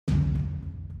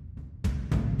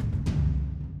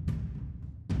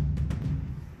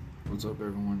What's up,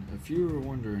 everyone? If you were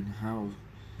wondering how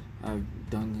I've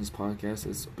done this podcast,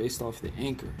 it's based off the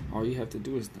Anchor. All you have to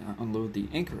do is download the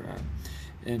Anchor app.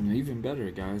 And even better,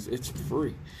 guys, it's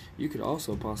free. You could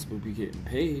also possibly be getting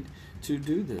paid to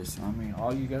do this. I mean,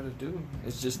 all you got to do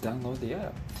is just download the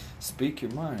app. Speak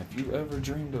your mind. If you ever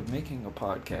dreamed of making a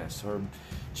podcast or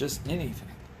just anything,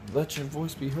 let your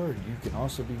voice be heard. You can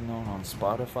also be known on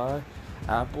Spotify,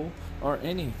 Apple, or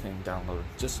anything downloaded.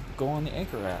 Just go on the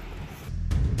Anchor app.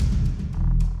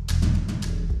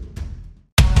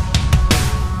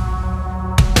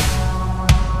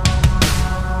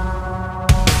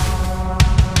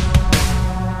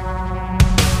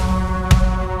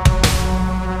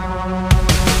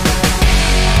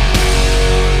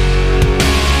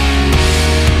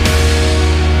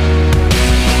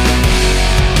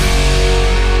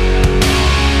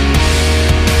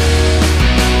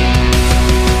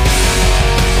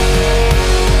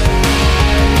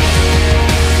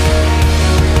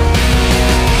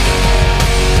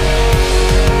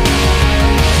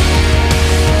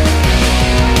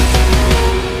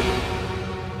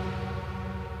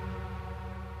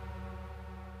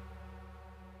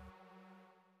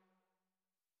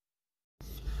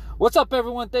 What's up,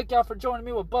 everyone? Thank y'all for joining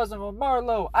me with Buzzing with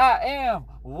Marlowe. I am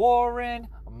Warren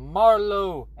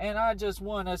Marlowe, and I just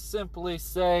want to simply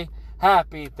say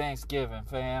happy Thanksgiving,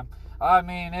 fam. I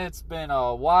mean, it's been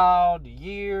a wild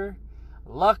year.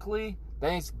 Luckily,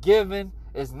 Thanksgiving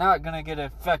is not going to get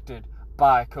affected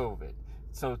by COVID.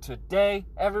 So today,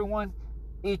 everyone,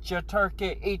 eat your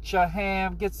turkey, eat your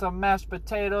ham, get some mashed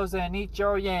potatoes, and eat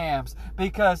your yams,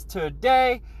 because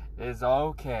today is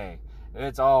okay.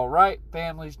 It's all right.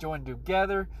 Families joined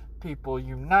together. People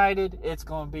united. It's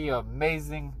going to be an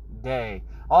amazing day.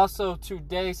 Also,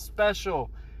 today's special.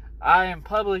 I am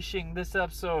publishing this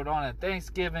episode on a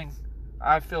Thanksgiving.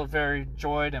 I feel very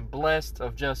joyed and blessed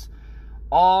of just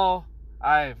all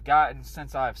I've gotten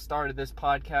since I've started this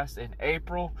podcast in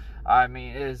April. I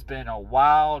mean, it has been a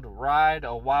wild ride,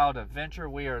 a wild adventure.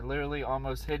 We are literally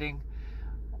almost hitting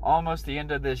the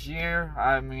end of this year.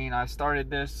 I mean, I started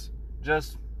this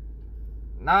just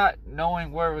not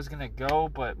knowing where it was going to go,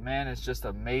 but man, it's just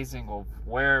amazing of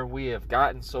where we have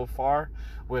gotten so far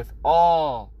with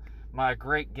all my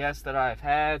great guests that I've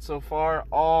had so far,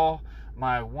 all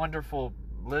my wonderful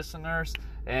listeners,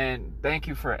 and thank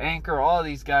you for Anchor, all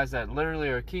these guys that literally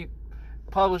are keep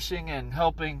publishing and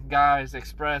helping guys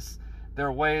express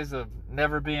their ways of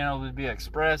never being able to be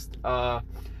expressed,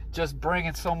 just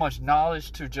bringing so much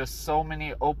knowledge to just so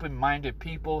many open-minded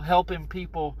people, helping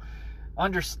people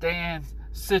understand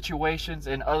situations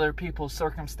and other people's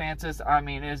circumstances. I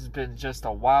mean, it's been just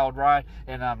a wild ride,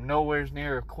 and I'm nowhere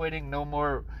near of quitting,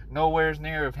 nowhere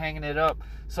near of hanging it up.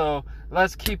 So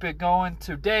let's keep it going.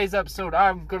 Today's episode,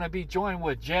 I'm going to be joined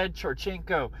with Jed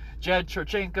Jurchenko. Jed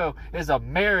Jurchenko is a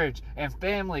marriage and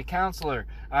family counselor.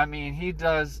 I mean, he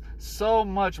does so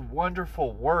much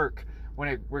wonderful work when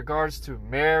it regards to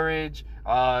marriage.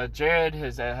 Jed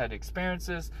has had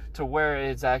experiences to where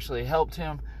it's actually helped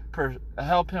him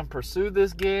pursue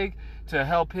this gig, to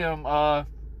help him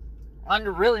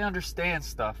really understand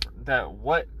stuff, that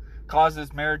what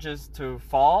causes marriages to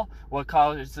fall, what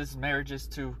causes marriages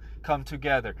to come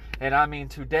together. And I mean,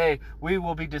 today we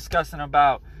will be discussing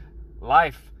about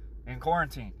life in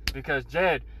quarantine, because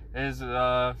Jed is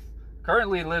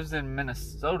currently lives in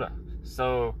Minnesota,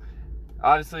 so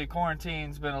obviously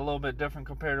quarantine's been a little bit different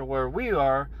compared to where we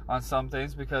are on some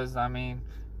things, because I mean,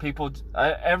 people,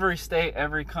 every state,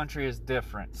 every country is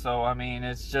different. So I mean,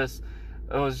 it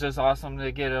was just awesome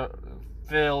to get a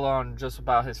feel on just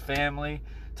about his family,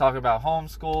 talk about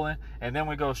homeschooling, and then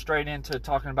we go straight into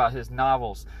talking about his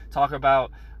novels, talk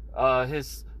about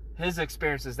his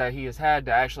experiences that he has had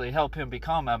to actually help him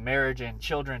become a marriage and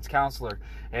children's counselor,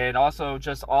 and also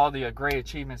just all the great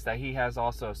achievements that he has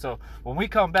also. So when we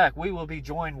come back, we will be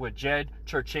joined with Jed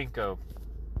Jurchenko.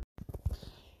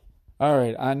 All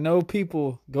right, I know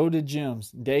people go to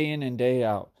gyms day in and day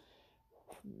out,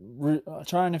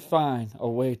 trying to find a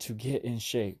way to get in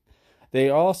shape. They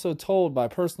are also told by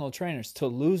personal trainers to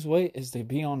lose weight is to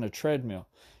be on the treadmill.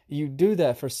 You do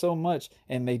that for so much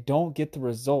and they don't get the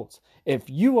results.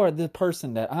 If you are the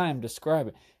person that I am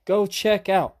describing, go check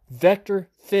out Vector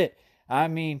Fit. I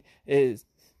mean,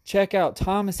 check out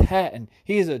Thomas Hatton.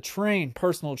 He is a trained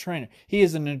personal trainer. He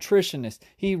is a nutritionist.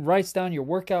 He writes down your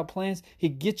workout plans. He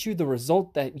gets you the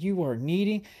result that you are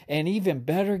needing. And even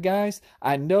better, guys,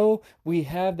 I know we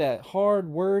have that hard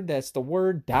word, that's the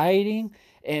word dieting.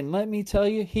 And let me tell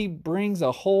you, he brings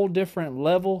a whole different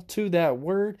level to that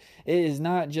word. It is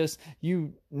not just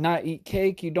you not eat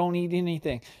cake, you don't eat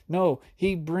anything. No,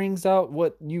 he brings out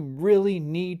what you really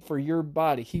need for your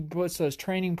body. He puts a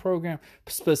training program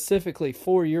specifically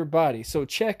for your body. So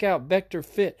check out Vector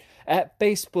Fit at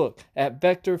Facebook at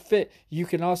Vector Fit. You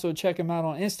can also check him out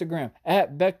on Instagram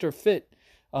at Vector Fit.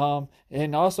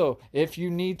 And also, if you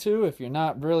need to, if you're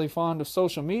not really fond of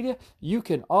social media, you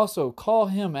can also call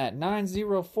him at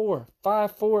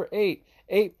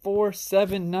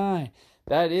 904-548-8479.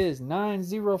 That is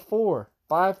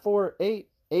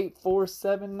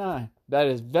 904-548-8479. That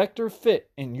is Vector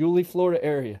Fit in Yulee, Florida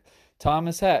area.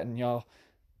 Thomas Hatton, y'all.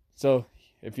 So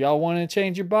if y'all want to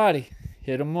change your body,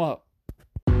 hit him up.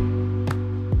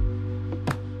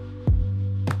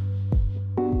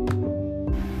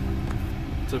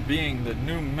 To being the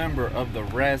new member of the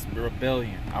Res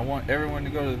Rebellion, I want everyone to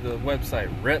go to the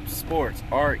website Rep Sports,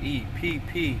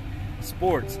 REPP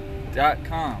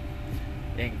Sports.com,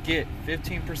 and get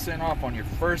 15% off on your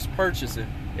first purchase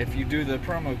if you do the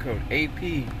promo code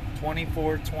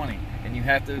AP2420, and you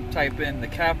have to type in the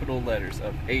capital letters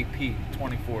of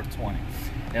AP2420.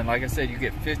 And like I said, you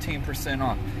get 15%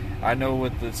 off. I know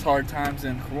with this hard times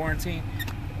in quarantine,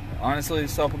 honestly,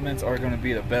 supplements are going to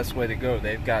be the best way to go.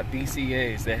 They've got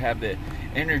BCAAs, they have the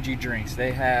energy drinks,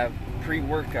 they have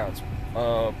pre-workouts,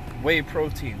 whey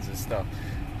proteins and stuff.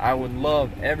 I would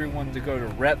love everyone to go to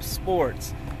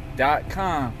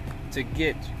repsports.com to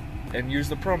get and use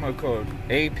the promo code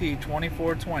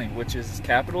AP2420, which is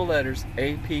capital letters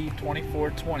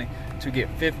AP2420, to get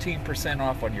 15%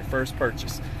 off on your first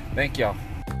purchase. Thank y'all.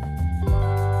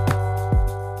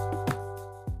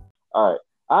 All right.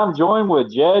 I'm joined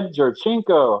with Jed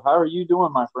Jurchenko. How are you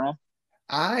doing, my friend?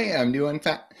 I am doing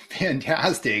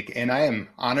fantastic, and I am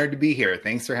honored to be here.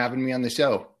 Thanks for having me on the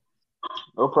show.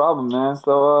 No problem, man.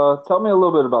 So tell me a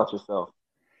little bit about yourself.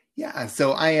 Yeah,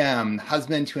 so I am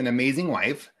husband to an amazing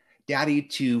wife, daddy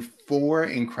to 4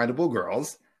 incredible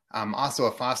girls. I'm also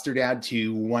a foster dad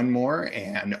to 1 more,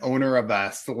 and owner of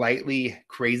a slightly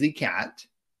crazy cat.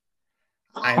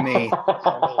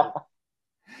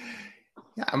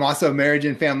 I'm also a marriage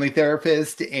and family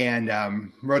therapist, and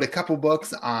wrote a couple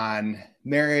books on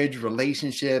marriage,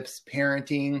 relationships,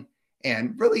 parenting,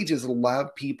 and really just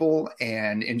love people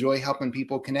and enjoy helping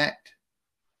people connect.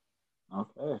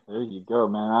 Okay, there you go,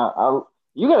 man. I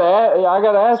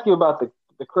gotta ask you about the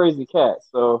crazy cat.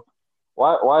 So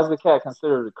why is the cat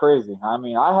considered crazy? I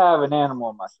mean, I have an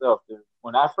animal myself, dude.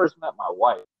 When I first met my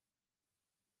wife,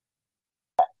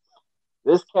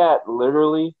 this cat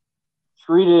literally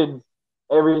treated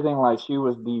everything like she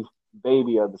was the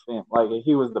baby of the family, like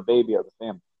he was the baby of the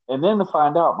family. And then to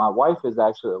find out my wife is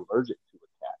actually allergic to a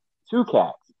cat, 2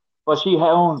 cats, but she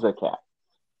owns a cat.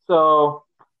 So,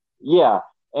 yeah.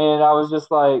 And I was just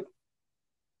like,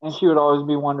 and she would always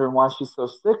be wondering why she's so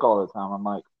sick all the time. I'm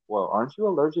like, well, aren't you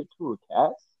allergic to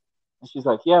cats? And she's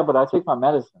like, yeah, but I take my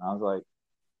medicine. I was like,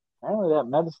 apparently that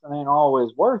medicine ain't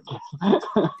always working. And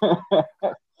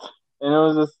it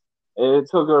was just, it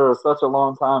took her such a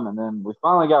long time, and then we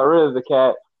finally got rid of the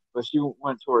cat, but she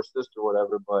went to her sister or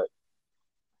whatever,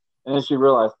 and then she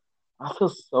realized, I feel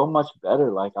so much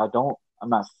better, like I'm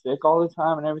not sick all the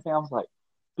time and everything. I was like,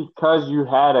 because you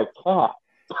had a cat.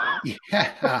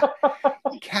 Yeah.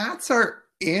 Cats are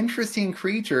interesting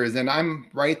creatures, and I'm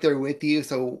right there with you.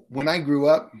 So when I grew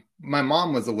up, my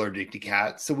mom was allergic to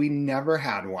cats, so we never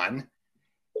had one.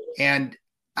 And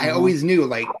I always knew,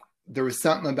 like, there was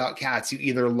something about cats. You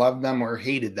either loved them or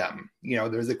hated them. You know,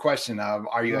 there's a question of,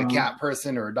 are you a cat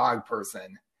person or a dog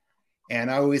person? And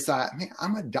I always thought, man,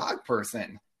 I'm a dog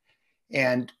person.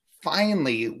 And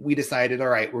finally, we decided, all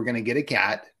right, we're going to get a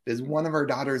cat because one of our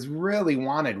daughters really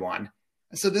wanted one.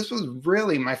 So this was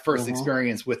really my first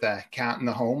experience with a cat in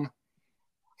the home.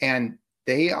 And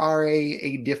they are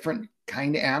a different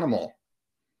kind of animal.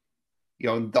 You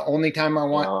know, the only time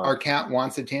our cat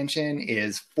wants attention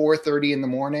is 4:30 in the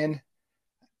morning.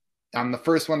 I'm the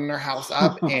first one in our house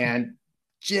up and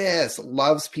just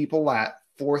loves people at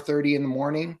 4:30 in the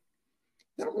morning.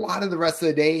 Then a lot of the rest of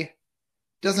the day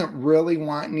doesn't really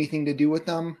want anything to do with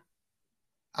them.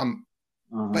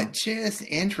 But just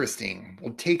interesting.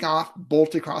 Will take off,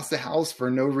 bolt across the house for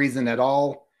no reason at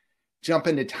all, jump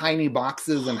into tiny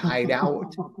boxes and hide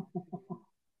out.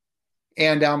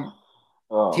 And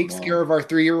takes care of our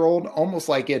 3-year-old almost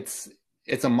like it's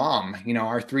a mom. You know,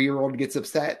 our 3-year-old gets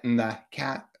upset and the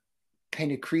cat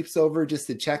kind of creeps over just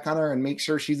to check on her and make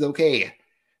sure she's okay.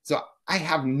 So I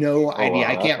have no idea.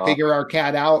 I can't figure our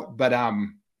cat out, but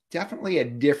definitely a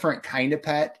different kind of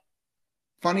pet.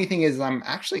 Funny thing is, I'm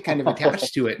actually kind of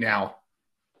attached to it now.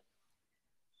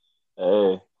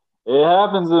 Hey, It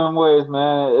happens in ways,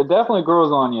 man. It definitely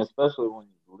grows on you, especially when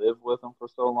you live with them for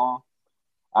so long.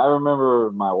 I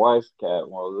remember my wife's cat.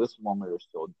 Well, this one we were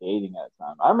still dating at the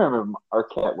time. I remember our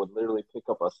cat would literally pick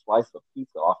up a slice of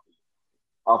pizza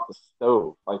off the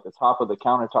stove, like the top of the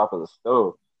countertop of the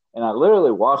stove. And I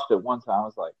literally watched it one time. I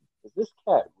was like, is this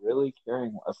cat really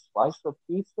carrying a slice of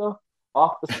pizza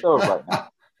off the stove right now?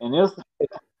 And it was,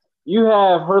 you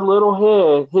have her little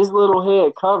head, his little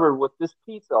head covered with this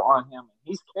pizza on him.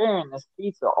 He's carrying this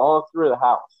pizza all through the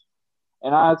house.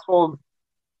 And I told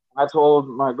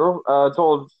my girl,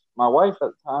 told my wife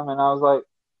at the time, and I was like,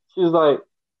 she was like,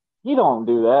 he don't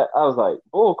do that. I was like,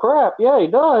 bull crap, yeah, he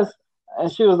does.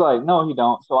 And she was like, no, he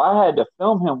don't. So I had to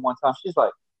film him one time. She's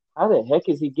like, how the heck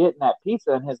is he getting that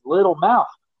pizza in his little mouth?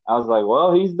 I was like,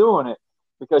 well, he's doing it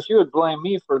because she would blame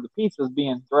me for the pizzas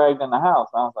being dragged in the house.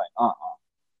 I was like,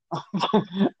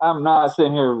 I'm not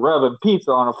sitting here rubbing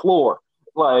pizza on the floor.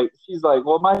 Like, she's like,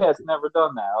 well, my cat's never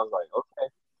done that. I was like,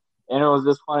 okay. And it was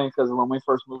just funny because when we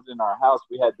first moved into our house,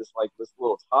 we had this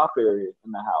little top area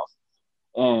in the house,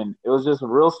 and it was just a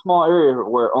real small area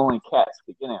where only cats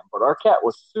could get in. But our cat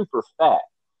was super fat,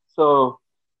 so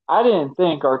I didn't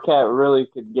think our cat really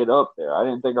could get up there. I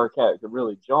didn't think our cat could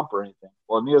really jump or anything.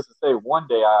 Well, needless to say, one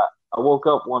day I woke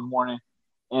up one morning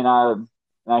and I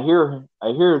hear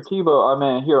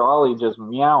Tebow. I hear Ollie just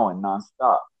meowing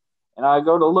nonstop, and I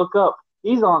go to look up.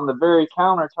 He's on the very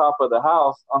countertop of the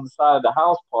house, on the side of the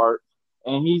house part,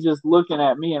 and he's just looking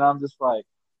at me, and I'm just like,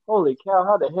 holy cow,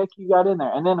 how the heck you got in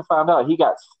there? And then I found out he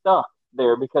got stuck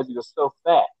there because he was so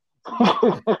fat.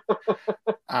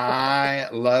 I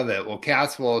love it. Well,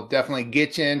 cats will definitely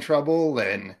get you in trouble,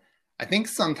 and I think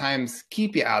sometimes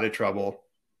keep you out of trouble.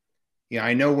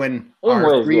 I know when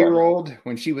our Anyways, yeah. 3-year-old,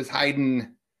 when she was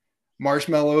hiding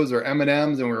marshmallows or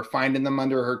M&Ms and we were finding them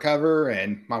under her cover,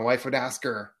 and my wife would ask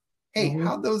her, hey,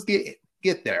 how'd those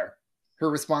get there? Her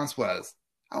response was,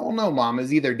 I don't know, Mom.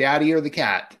 It's either daddy or the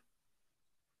cat.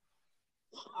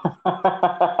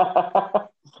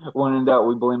 When in doubt,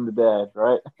 we blame the dad,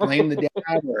 right? Blame the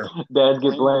dad or Dad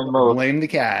get blamed most. blame the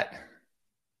cat.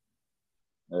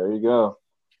 There you go.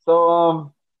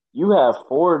 So, you have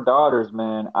 4 daughters,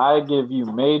 man. I give you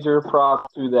major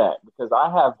props to that because I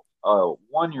have a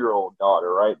 1-year-old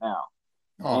daughter right now.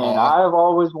 And Aw. I've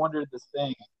always wondered this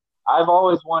thing. I've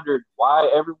always wondered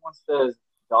why everyone says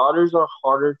daughters are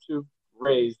harder to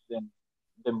raise than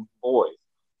boys.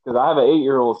 Because I have an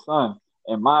 8-year-old son,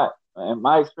 and my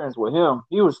experience with him,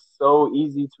 he was so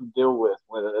easy to deal with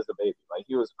as a baby. Like,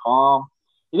 he was calm.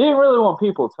 He didn't really want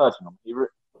people touching him.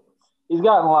 He's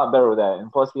gotten a lot better with that,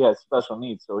 and plus he has special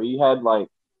needs, so he had like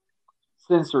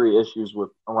sensory issues with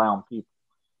around people.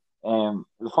 And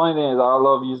the funny thing is, I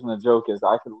love using the joke is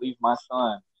I could leave my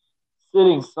son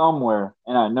sitting somewhere,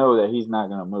 and I know that he's not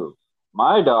going to move.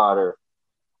 My daughter,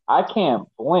 I can't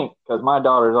blink because my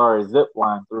daughter's already zip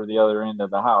lined through the other end of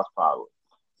the house probably.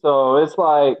 So it's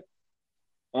like,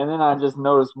 and then I just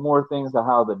noticed more things of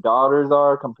how the daughters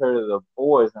are compared to the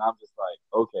boys, and I'm just like,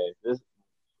 okay,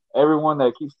 everyone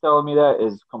that keeps telling me that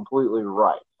is completely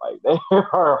right. Like, they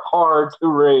are hard to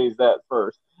raise at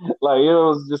first. Like, it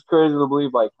was just crazy to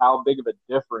believe like how big of a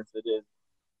difference it is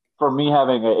from me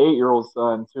having an 8-year-old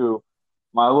son to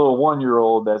my little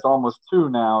 1-year-old that's almost 2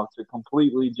 now to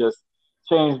completely just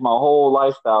change my whole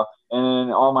lifestyle. And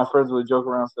then all my friends would joke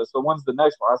around and say, so when's the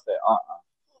next one? I said,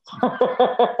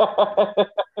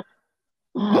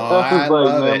 Oh, I I was like,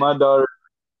 love man, it. my daughter.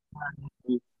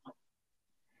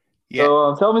 Yeah.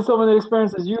 So tell me some of the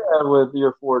experiences you had with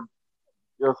your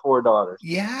four daughters.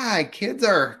 Yeah, kids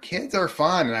are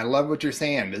fun, and I love what you're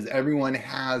saying because everyone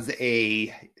has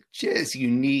a just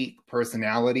unique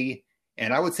personality.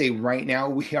 And I would say right now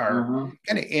we are Mm-hmm.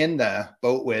 kind of in the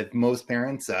boat with most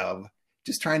parents of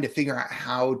just trying to figure out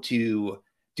how to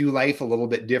do life a little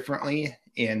bit differently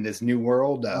in this new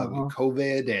world of Mm-hmm.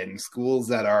 COVID and schools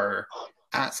that are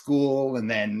at school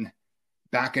and then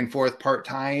back and forth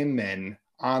part-time and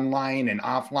online and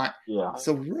offline. Yeah.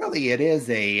 So really it is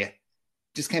a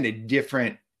just kind of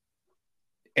different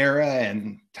era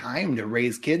and time to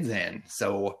raise kids in.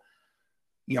 So,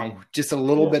 just a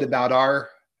little Yeah. bit about our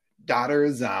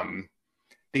daughters.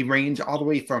 They range all the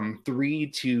way from 3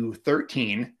 to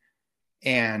 13.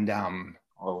 And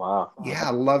Oh wow. yeah,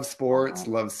 love sports,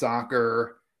 Uh-huh. love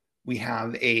soccer. We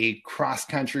have a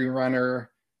cross-country runner,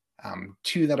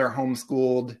 2 that are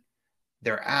homeschooled.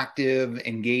 They're active,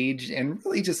 engaged, and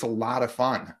really just a lot of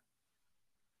fun.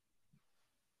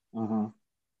 Mm-hmm.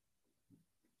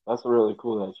 That's really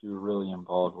cool that you're really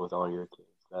involved with all your kids.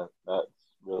 That's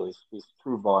really speaks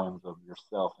true volumes of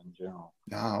yourself in general.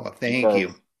 Oh, well, thank Because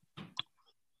you.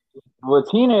 with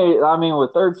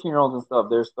 13-year-olds and stuff,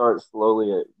 they're start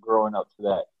slowly at growing up to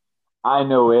that I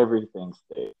know everything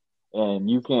stage. And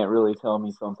you can't really tell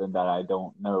me something that I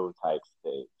don't know type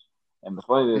stage. And the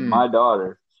funny thing is, Mm. my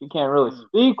daughter, she can't really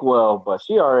speak well, but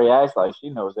she already acts like she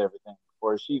knows everything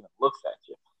before she even looks at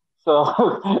you. So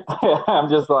I'm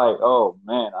just like, oh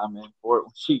man, I'm in for it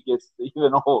when she gets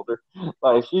even older.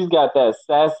 Like she's got that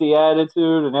sassy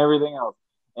attitude and everything else.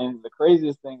 And the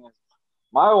craziest thing is,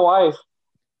 my wife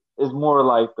is more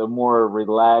like the more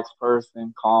relaxed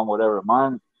person, calm, whatever.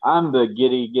 I'm the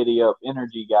giddy up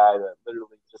energy guy that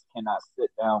literally just cannot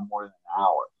sit down more than an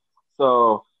hour.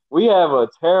 So we have a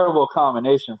terrible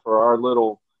combination for our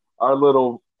little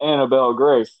Annabelle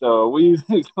Grace. So we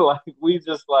we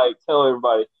just like tell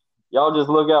everybody, y'all just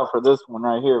look out for this one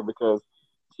right here because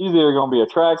she's either gonna be a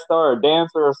track star, a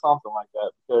dancer, or something like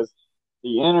that because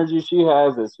the energy she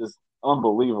has is just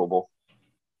unbelievable.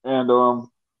 And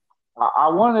I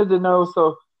wanted to know,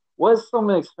 so what's some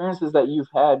of the experiences that you've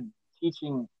had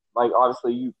teaching, like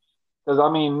obviously because I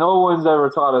mean, no one's ever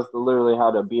taught us to literally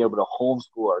how to be able to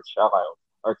homeschool our child,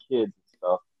 our kids and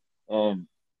stuff. And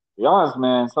to be honest,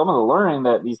 man, some of the learning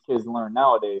that these kids learn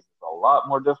nowadays is a lot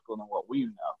more difficult than what we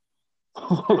know.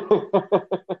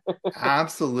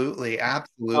 Absolutely,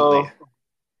 absolutely. So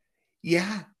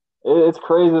Yeah. it's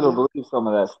crazy to believe some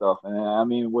of that stuff. And I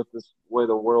mean, with this way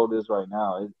the world is right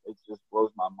now, it just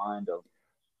blows my mind of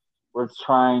we're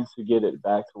trying to get it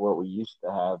back to what we used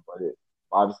to have, but it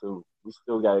obviously we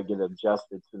still got to get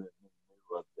adjusted to the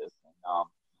new of this. And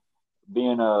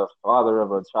being a father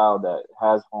of a child that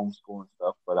has homeschool and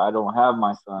stuff, but I don't have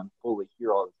my son fully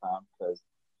here all the time because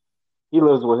he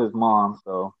lives with his mom.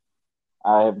 So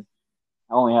I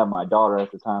only have my daughter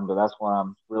at the time, but that's when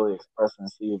I'm really expressing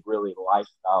see really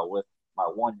lifestyle with my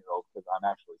 1-year-old because I'm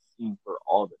actually seeing her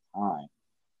all the time.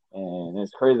 And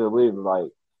it's crazy to believe,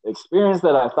 like, the experience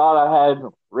that I thought I had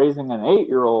raising an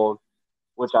 8-year-old,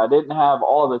 which I didn't have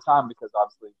all the time because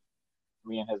obviously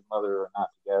me and his mother are not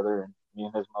together and me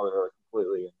and his mother are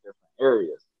completely in different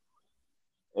areas.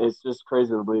 It's just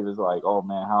crazy to believe it's like, oh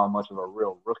man, how much of a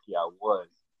real rookie I was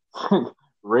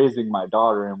raising my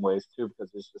daughter in ways too, because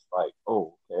it's just like,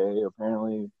 oh, okay,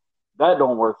 apparently that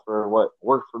don't work for what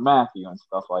worked for Matthew and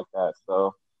stuff like that.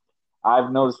 So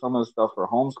I've noticed some of the stuff for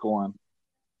homeschooling,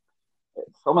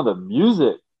 some of the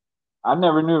music I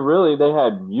never knew really they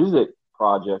had music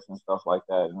projects and stuff like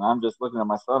that. And I'm just looking at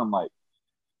my son. I'm like,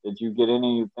 did you get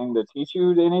anything to teach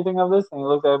you anything of this? And he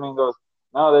looked at me and goes,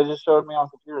 no, they just showed me on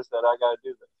computer said I got to do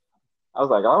this. I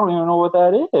was like, I don't even know what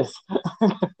that is.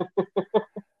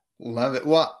 Love it.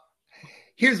 Well,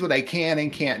 here's what I can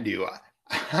and can't do.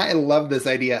 I love this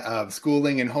idea of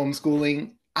schooling and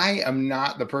homeschooling. I am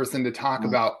not the person to talk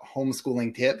about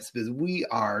homeschooling tips because we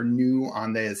are new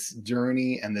on this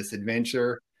journey and this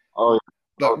adventure. Oh, yeah.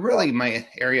 But really, my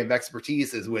area of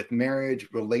expertise is with marriage,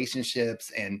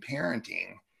 relationships, and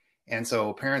parenting. And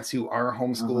so, parents who are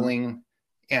homeschooling,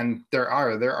 and there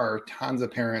are tons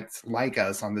of parents like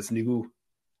us on this new,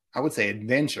 I would say,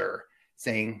 adventure,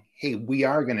 saying, "Hey, we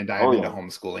are going to dive into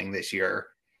homeschooling this year."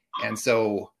 And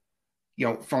so,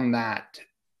 from that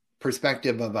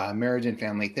perspective of a marriage and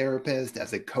family therapist,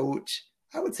 as a coach,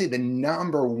 I would say the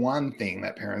number one thing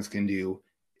that parents can do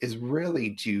is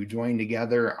really to join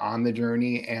together on the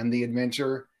journey and the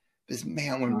adventure. Because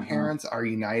man, when parents are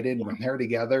united, when they're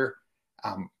together,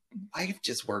 life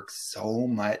just works so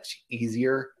much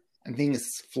easier and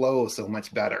things flow so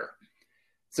much better.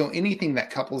 So anything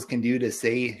that couples can do to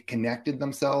stay connected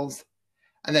themselves,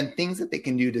 and then things that they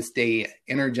can do to stay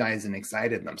energized and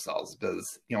excited themselves,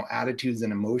 because attitudes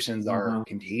and emotions are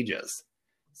contagious.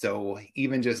 So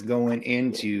even just going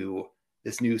into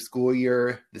this new school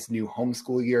year, this new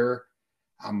homeschool year,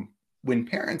 when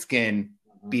parents can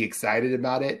be excited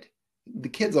about it, the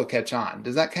kids will catch on.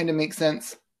 Does that kind of make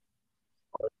sense?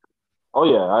 Oh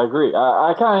yeah, I agree.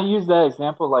 I kind of use that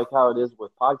example like how it is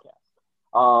with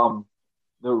podcasts.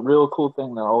 The real cool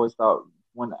thing that I always thought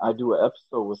when I do an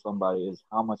episode with somebody is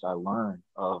how much I learn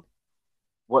of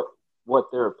what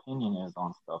their opinion is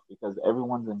on stuff because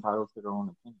everyone's entitled to their own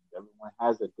opinions. Everyone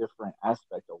has a different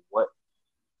aspect of what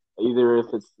either if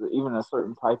it's even a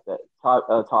certain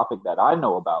topic that I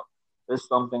know about. There's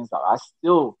some things that I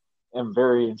still am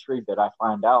very intrigued that I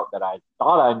find out that I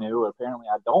thought I knew, apparently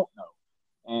I don't know.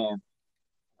 And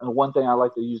one thing I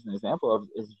like to use an example of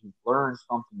is you learn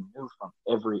something new from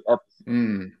every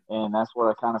episode. And that's what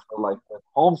I kind of feel like with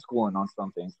homeschooling on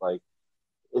some things. Like,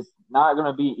 it's not going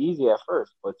to be easy at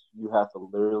first, but you have to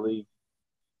literally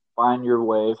find your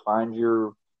way, find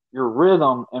your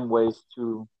rhythm and ways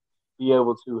to be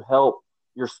able to help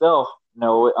yourself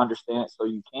know it, understand it, so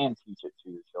you can teach it to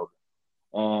your children.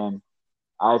 And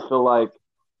I feel like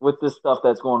with this stuff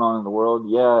that's going on in the world,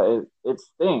 yeah, it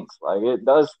stinks. Like it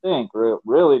does stink,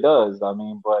 really does. I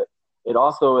mean, but it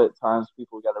also at times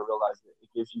people got to realize that it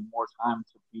gives you more time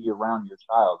to be around your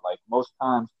child. Like most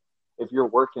times, if you're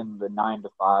working the 9 to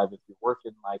 5, if you're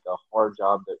working like a hard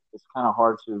job, that it's kind of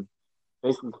hard to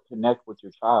basically connect with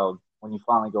your child when you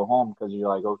finally go home because you're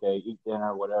like, okay, eat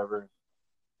dinner, whatever.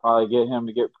 Probably get him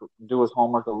to do his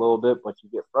homework a little bit, but you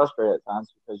get frustrated at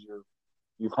times because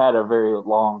you've had a very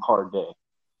long, hard day.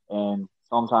 And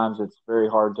sometimes it's very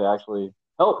hard to actually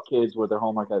help kids with their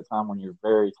homework at a time when you're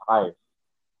very tired.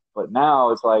 But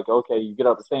now it's like, okay, you get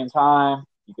up at the same time,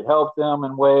 you can help them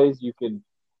in ways and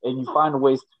you find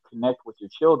ways to connect with your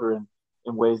children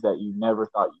in ways that you never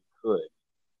thought you could.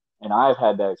 And I've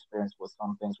had that experience with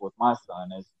some things with my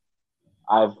son. Is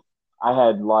I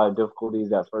had a lot of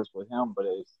difficulties at first with him, but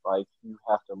it's like you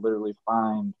have to literally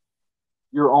find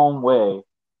your own way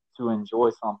to enjoy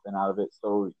something out of it,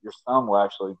 so your son will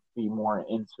actually be more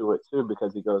into it too,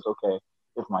 because he goes, okay,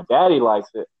 if my daddy likes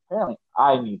it, apparently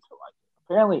I need to like it.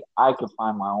 Apparently I can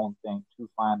find my own thing to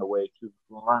find a way to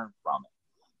learn from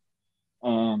it.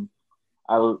 And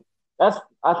I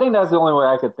think that's the only way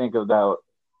I could think of that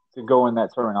to go in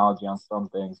that terminology on some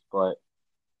things. But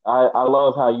I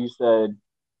love how you said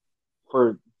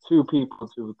for two people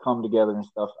to come together and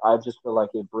stuff. I just feel like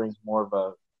it brings more of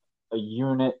a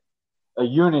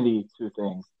unity to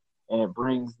things, and it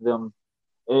brings them.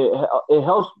 It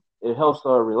helps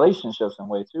our relationships in a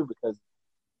way too, because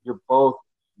you're both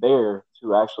there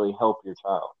to actually help your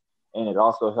child, and it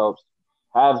also helps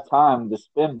have time to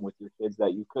spend with your kids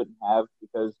that you couldn't have,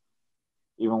 because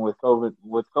even with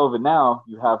COVID now,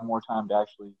 you have more time to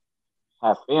actually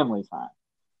have family time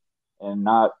and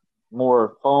not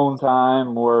more phone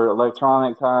time, more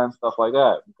electronic time, stuff like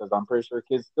that, because I'm pretty sure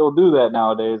kids still do that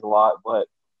nowadays a lot, but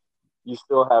you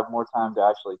still have more time to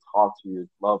actually talk to your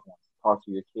loved ones, talk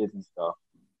to your kids and stuff.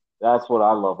 That's what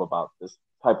I love about this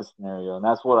type of scenario. And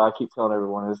that's what I keep telling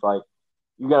everyone is like,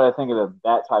 you got to think of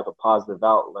that type of positive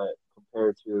outlet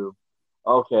compared to,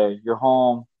 okay, you're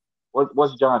home.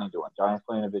 What's Johnny doing? Johnny's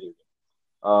playing a video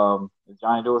game. Did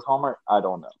Johnny do his homework? I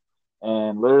don't know.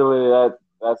 And literally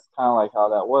that's kind of like how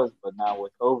that was. But now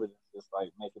with COVID, it's just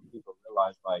like making people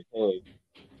realize like, hey,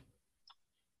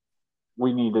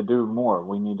 we need to do more.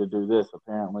 We need to do this.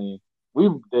 Apparently, we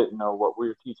didn't know what we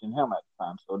were teaching him at the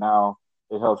time. So now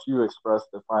it helps you express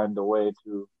to find a way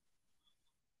to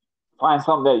find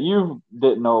something that you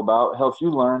didn't know about, helps you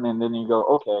learn, and then you go,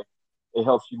 okay, it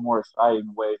helps you more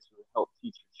exciting way to help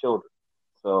teach your children.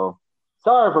 So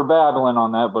sorry for babbling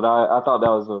on that, but I thought that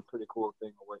was a pretty cool thing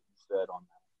of what you said on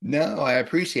that. No, I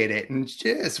appreciate it. And it's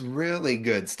just really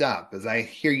good stuff as I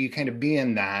hear you kind of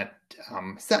being that,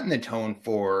 setting the tone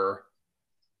for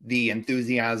the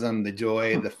enthusiasm, the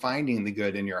joy, the finding the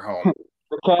good in your home.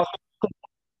 The caffeine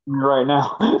right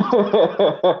now.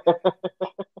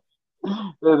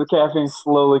 The caffeine's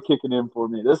slowly kicking in for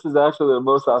me. This is actually the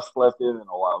most I've slept in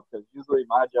a while, because usually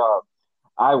my job,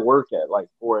 I work at like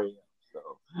 4 a.m.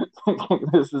 So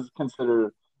this is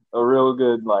considered a real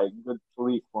good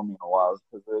sleep for me in a while,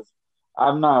 because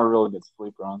I'm not a really good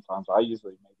sleeper on time. So I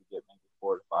usually get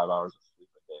 4 to 5 hours of sleep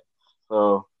a day.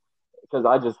 So because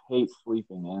I just hate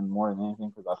sleeping in more than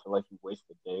anything, because I feel like you waste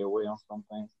the day away on some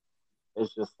things.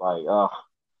 It's just like,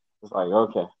 it's like,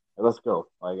 okay, let's go.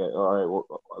 Like, all right,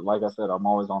 well, like I said, I'm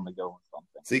always on the go on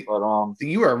something. See, but so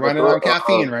you are running on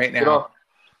caffeine right now.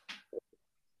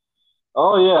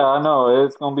 Oh yeah, I know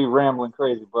it's gonna be rambling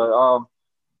crazy, but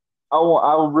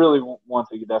I really want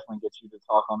to definitely get you to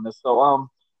talk on this. So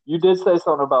you did say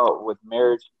something about with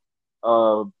marriage,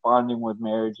 bonding with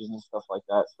marriages and stuff like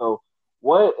that. So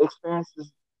what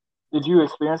experiences did you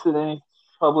experience at any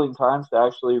troubling times that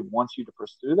actually want you to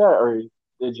pursue that, or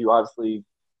did you obviously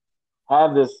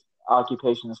have this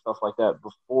occupation and stuff like that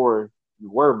before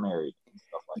you were married and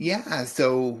stuff like that? Yeah,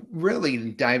 so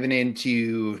really diving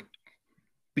into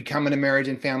becoming a marriage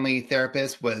and family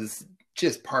therapist was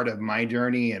just part of my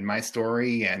journey and my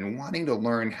story, and wanting to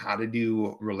learn how to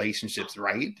do relationships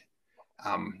right.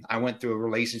 I went through a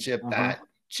relationship that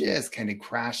just kind of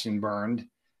crashed and burned.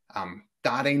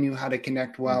 Thought I knew how to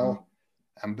connect well.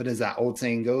 But as that old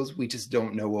saying goes, we just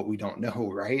don't know what we don't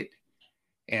know, right?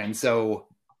 And so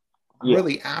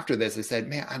really after this, I said,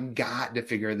 man, I've got to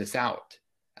figure this out.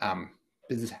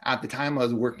 Because at the time I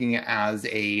was working as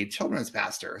a children's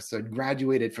pastor. So I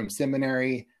graduated from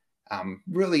seminary,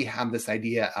 really have this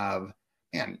idea of,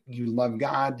 man, you love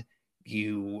God,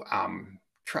 you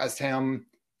trust him,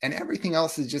 and everything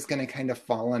else is just going to kind of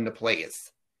fall into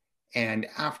place. And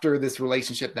after this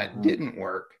relationship that didn't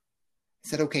work, I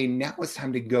said, okay, now it's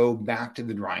time to go back to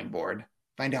the drawing board,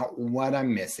 find out what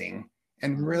I'm missing,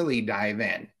 and really dive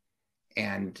in.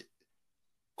 And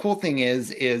cool thing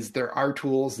is there are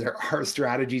tools, there are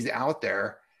strategies out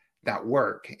there that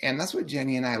work. And that's what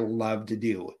Jenny and I love to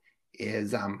do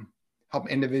is help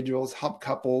individuals, help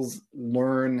couples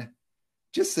learn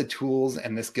just the tools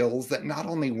and the skills that not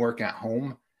only work at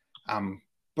home,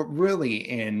 but really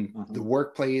in the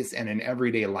workplace and in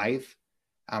everyday life.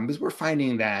 Because we're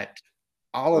finding that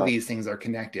all of these things are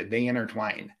connected, they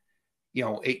intertwine. You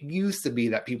know, it used to be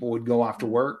that people would go off to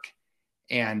work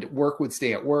and work would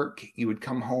stay at work. You would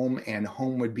come home and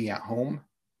home would be at home.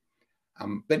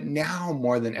 But now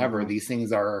more than ever, these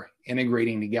things are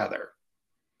integrating together.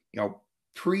 You know,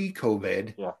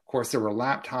 pre-COVID, of course, there were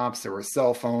laptops, there were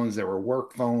cell phones, there were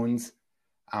work phones,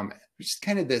 just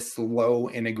kind of this slow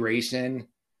integration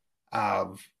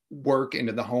of work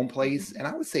into the home place. And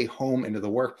I would say home into the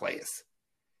workplace.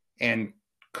 And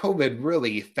COVID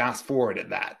really fast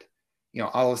forwarded that. You know,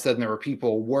 all of a sudden there were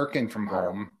people working from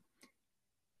home.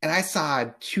 And I saw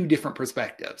two different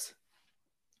perspectives.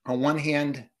 On one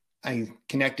hand, I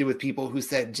connected with people who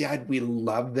said, Jed, we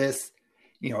love this.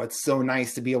 You know, it's so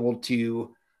nice to be able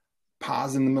to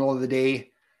pause in the middle of the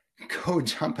day, go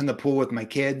jump in the pool with my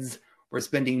kids. We're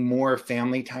spending more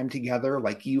family time together,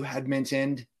 like you had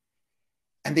mentioned.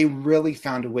 And they really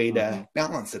found a way to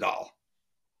balance it all.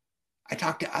 I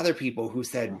talked to other people who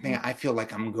said, man, I feel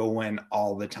like I'm going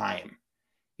all the time.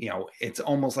 You know, it's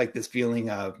almost like this feeling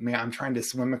of, man, I'm trying to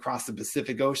swim across the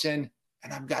Pacific Ocean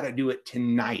and I've got to do it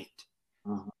tonight.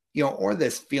 You know, or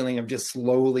this feeling of just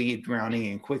slowly drowning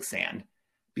in quicksand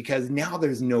because now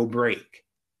there's no break.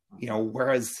 You know,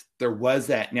 whereas there was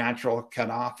that natural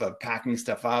cutoff of packing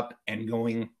stuff up and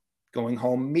going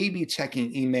home, maybe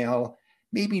checking email,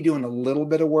 maybe doing a little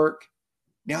bit of work.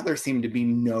 Now there seemed to be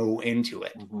no end to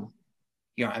it.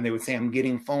 You know, and they would say, I'm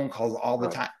getting phone calls all the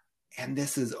time. And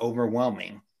this is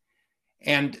overwhelming.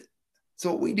 And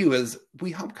so what we do is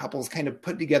we help couples kind of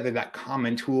put together that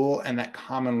common tool and that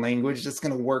common language that's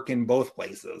going to work in both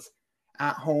places,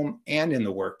 at home and in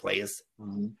the workplace.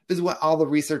 This is what all the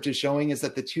research is showing is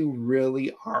that the two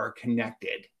really are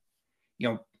connected.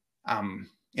 You know,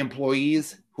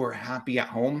 employees who are happy at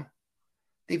home,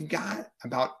 they've got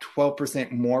about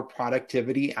 12% more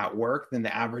productivity at work than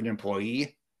the average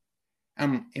employee.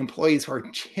 Employees who are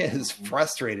just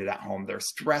frustrated at home, they're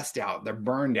stressed out, they're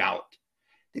burned out.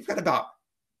 They've got about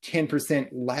 10%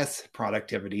 less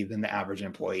productivity than the average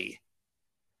employee.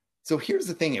 So here's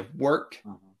the thing, if work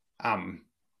can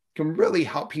really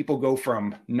help people go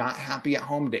from not happy at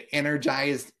home to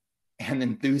energized and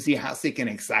enthusiastic and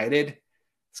excited,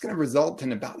 it's going to result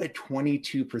in about a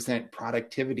 22%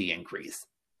 productivity increase.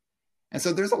 And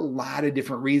so there's a lot of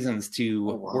different reasons to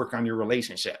work on your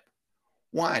relationship.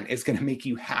 One, it's going to make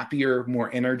you happier, more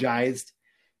energized.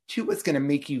 Two, it's going to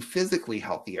make you physically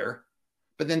healthier.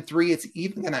 But then three, it's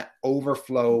even going to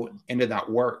overflow into that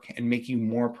work and make you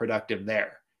more productive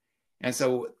there. And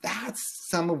so that's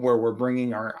some of where we're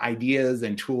bringing our ideas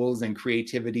and tools and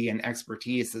creativity and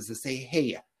expertise is to say,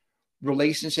 hey,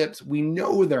 relationships, we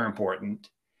know they're important,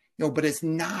 you know, but it's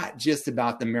not just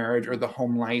about the marriage or the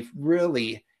home life.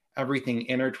 Really, everything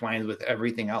intertwines with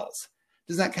everything else.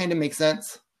 Does that kind of make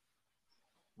sense?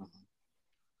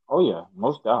 Oh yeah,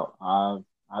 most doubt. I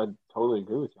totally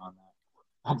agree with you on that.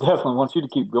 I definitely want you to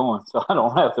keep going, so I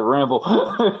don't have to ramble.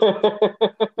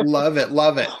 Love it,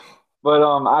 love it. But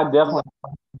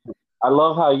I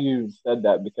love how you said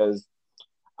that because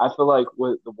I feel like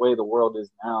with the way the world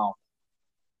is now,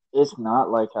 it's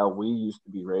not like how we used to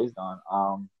be raised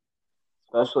on.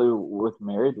 Especially with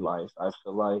married life, I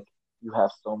feel like you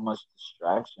have so much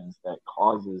distractions that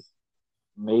causes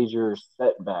major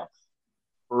setbacks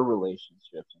for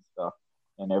relationships and stuff.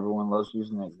 And everyone loves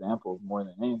using examples more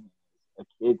than anything. A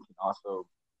kid can also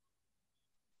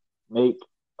make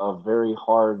a very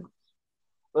hard,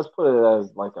 let's put it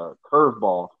as like a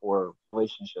curveball for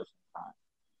relationships in time,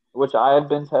 which I have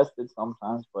been tested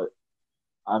sometimes, but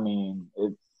I mean,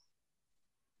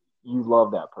 you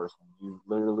love that person. You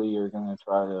literally are going to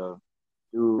try to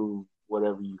do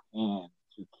whatever you can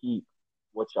to keep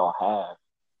what y'all have.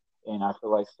 And I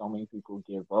feel like so many people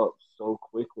give up so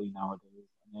quickly nowadays.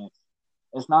 And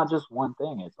it's not just one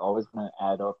thing. It's always going to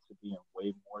add up to being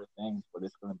way more things, but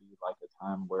it's going to be like a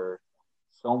time where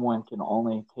someone can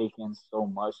only take in so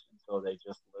much until they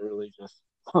just literally just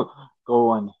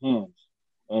go unhinged.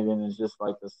 And then it's just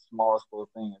like the smallest little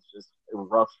thing. It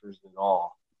ruptures it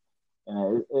all.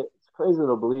 And it's crazy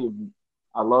to believe.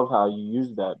 I love how you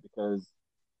use that because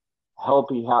a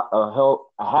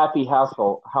happy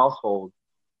household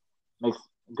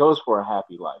goes for a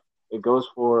happy life. It goes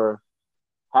for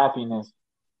happiness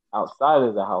outside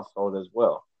of the household as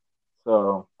well.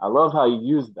 So I love how you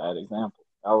used that example.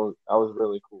 That was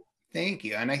really cool. Thank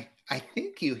you. And I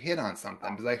think you hit on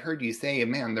something because I heard you say,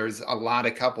 man, there's a lot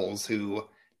of couples who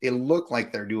they look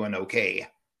like they're doing okay,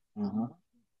 Mm-hmm.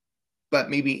 but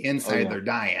maybe Oh inside yeah. they're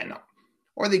dying.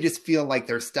 Or they just feel like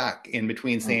they're stuck in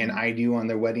between saying Mm-hmm. I do on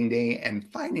their wedding day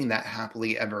and finding that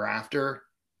happily ever after.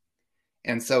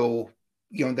 And so,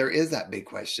 there is that big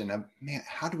question of, man,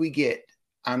 how do we get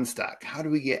unstuck? How do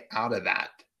we get out of that?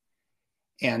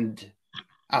 And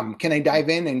can I dive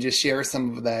in and just share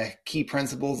some of the key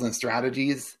principles and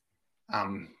strategies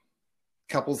um,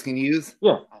 couples can use?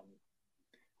 Yeah.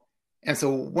 And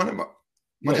so one of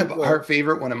Yeah.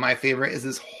 one of my favorite is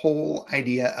this whole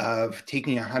idea of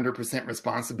taking 100%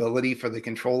 responsibility for the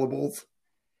controllables.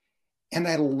 And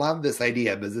I love this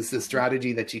idea because it's a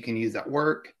strategy that you can use at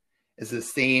work. It's the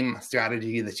same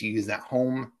strategy that you use at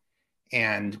home.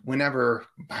 And whenever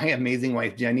my amazing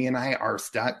wife, Jenny, and I are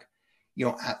stuck,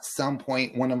 at some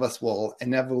point, one of us will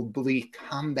inevitably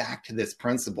come back to this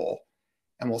principle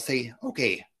and we'll say,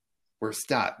 okay, we're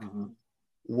stuck. Mm-hmm.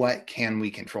 What can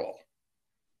we control?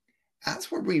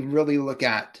 That's where we really look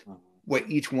at what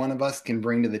each one of us can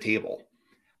bring to the table.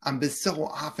 But so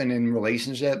often in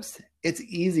relationships, it's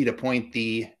easy to point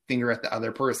the finger at the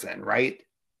other person, right?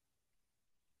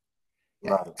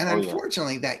 Right. And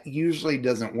unfortunately, that usually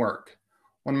doesn't work.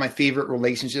 One of my favorite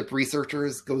relationship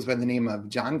researchers goes by the name of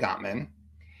John Gottman,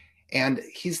 and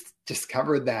he's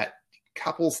discovered that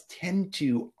couples tend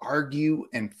to argue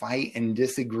and fight and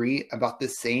disagree about the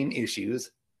same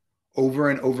issues over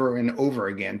and over and over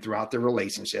again throughout the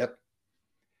relationship.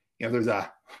 There's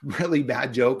a really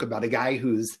bad joke about a guy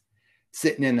who's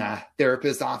sitting in a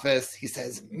therapist's office. He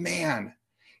says, man,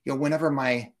 whenever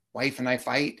my wife and I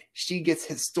fight, she gets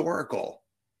historical.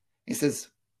 He says,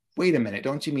 wait a minute,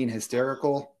 don't you mean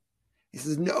hysterical? He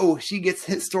says, no, she gets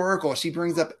historical. She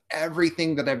brings up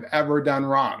everything that I've ever done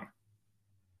wrong.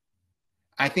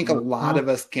 I think a lot of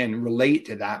us can relate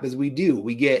to that because we do.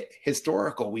 We get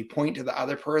historical. We point to the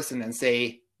other person and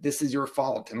say, this is your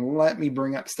fault. And let me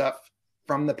bring up stuff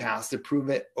from the past to prove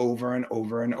it over and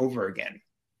over and over again.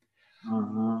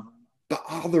 Mm-hmm. But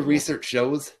all the research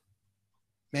shows,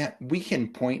 man, we can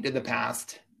point to the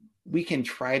past. We can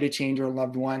try to change our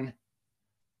loved one.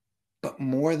 But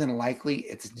more than likely,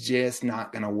 it's just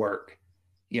not going to work.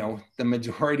 The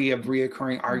majority of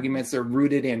reoccurring arguments are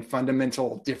rooted in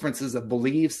fundamental differences of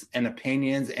beliefs and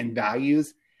opinions and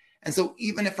values. And so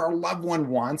even if our loved one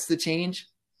wants to change,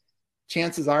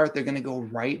 chances are they're going to go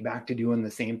right back to doing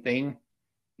the same thing,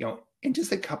 in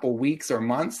just a couple weeks or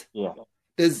months. Yeah.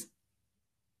 Because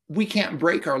we can't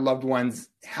break our loved ones'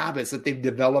 habits that they've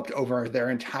developed over their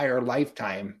entire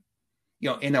lifetime,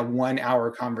 in a 1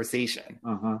 hour conversation.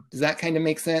 Mm-hmm. Does that kind of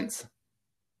make sense?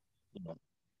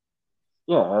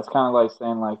 Yeah, that's kind of like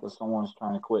saying, like, if someone's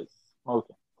trying to quit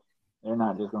smoking, they're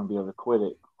not just going to be able to quit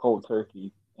it cold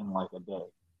turkey in like a day.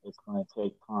 It's going to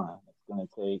take time. It's going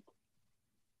to take.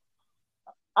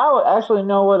 I would actually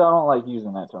know what I don't like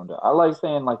using that term. I like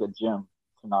saying like a gym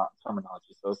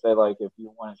terminology. So say like if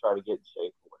you want to try to get in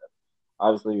shape or whatever,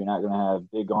 obviously you're not going to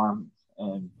have big arms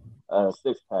and a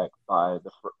six pack by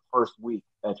the first week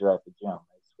that you're at the gym.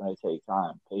 It's going to take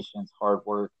time, patience, hard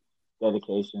work,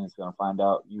 dedication. Is going to find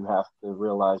out you have to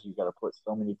realize you got to put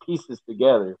so many pieces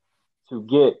together to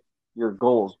get your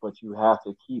goals, but you have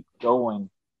to keep going.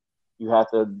 You have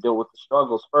to deal with the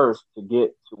struggles first to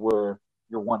get to where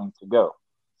you're wanting to go.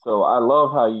 So I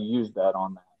love how you use that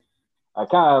on that. I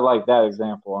kind of like that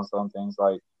example on some things.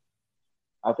 Like,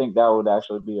 I think that would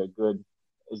actually be a good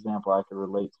example I could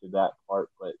relate to that part.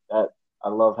 But that I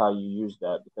love how you use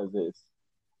that because it's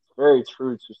very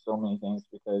true to so many things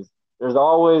because there's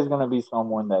always going to be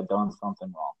someone that done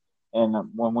something wrong. And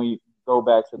when we go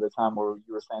back to the time where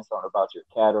you were saying something about your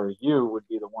cat or you would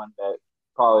be the one that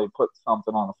probably put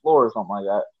something on the floor or something like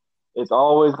that, it's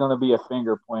always going to be a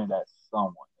finger pointed at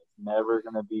someone. It's never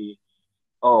going to be,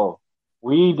 oh,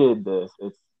 we did this.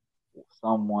 It's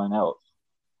someone else.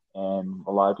 And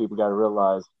a lot of people got to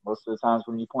realize most of the times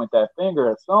when you point that finger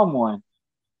at someone,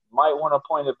 you might want to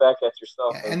point it back at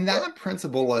yourself. And that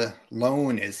principle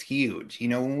alone is huge.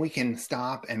 When we can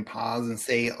stop and pause and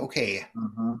say, okay,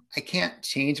 I can't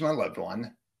change my loved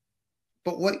one,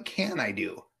 but what can I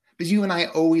do? Because you and I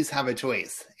always have a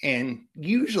choice. And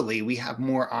usually we have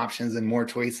more options and more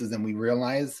choices than we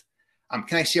realize.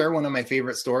 Can I share one of my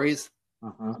favorite stories?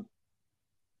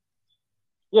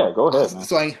 Yeah, go ahead, man.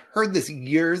 So I heard this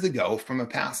years ago from a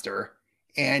pastor,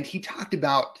 and he talked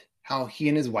about how he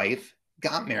and his wife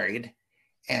got married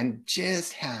and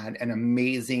just had an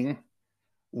amazing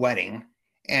wedding.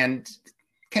 And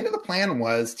kind of the plan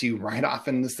was to ride off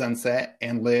in the sunset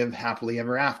and live happily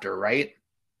ever after, right?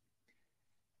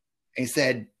 He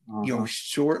said,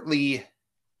 shortly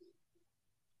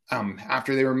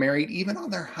after they were married, even on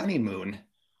their honeymoon,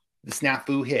 the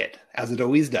snafu hit, as it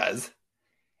always does.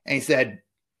 And he said,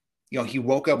 he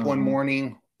woke up one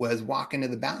morning, was walking to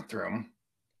the bathroom,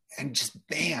 and just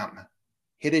bam,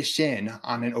 hit his shin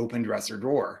on an open dresser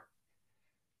drawer.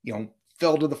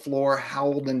 Fell to the floor,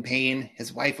 howled in pain.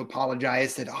 His wife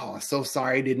apologized, said, "Oh, so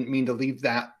sorry, I didn't mean to leave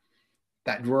that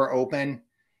drawer open." And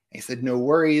he said, "No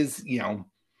worries,"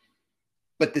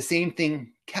 But the same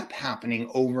thing kept happening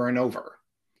over and over.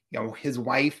 His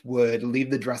wife would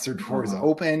leave the dresser drawers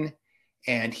open,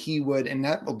 and he would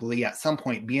inevitably at some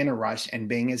point be in a rush and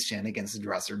bang his shin against the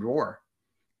dresser drawer.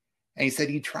 And he said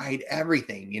he tried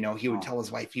everything. He would tell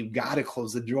his wife, "You've got to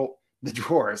close the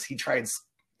drawers." He tried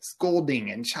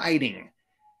scolding and chiding.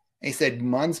 And he said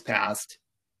months passed,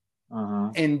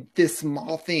 and this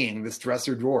small thing, this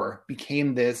dresser drawer,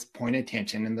 became this point of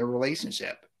tension in their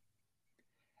relationship.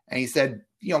 And he said,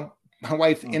 my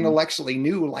wife intellectually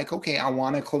knew, like, okay, I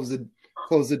want to close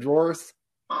the drawers,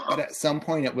 but at some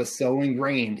point it was so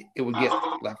ingrained it would get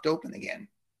left open again.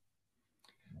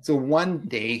 So one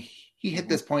day he hit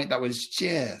this point that was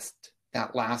just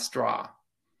that last straw.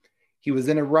 He was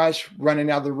in a rush, running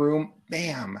out of the room,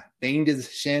 bam, banged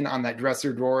his shin on that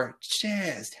dresser drawer,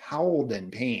 just howled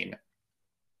in pain.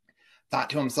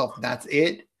 Thought to himself, "That's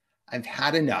it. I've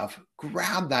had enough."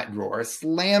 Grabbed that drawer,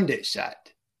 slammed it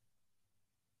shut,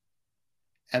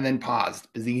 and then paused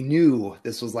because he knew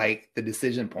this was like the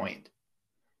decision point.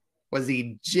 Was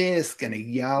he just going to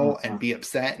yell and be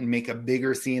upset and make a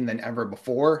bigger scene than ever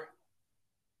before?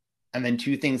 And then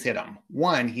two things hit him.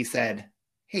 One, he said,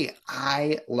 "Hey,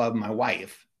 I love my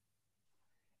wife."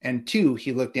 And two,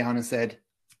 he looked down and said,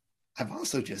 "I've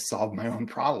also just solved my own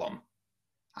problem.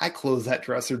 I closed that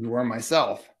dresser drawer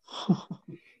myself."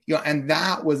 And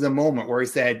that was a moment where he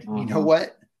said, "You know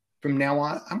what? From now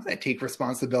on, I'm going to take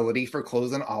responsibility for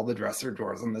closing all the dresser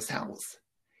drawers in this house.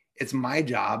 It's my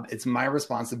job. It's my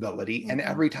responsibility. And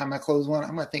every time I close one,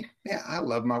 I'm going to think, man, I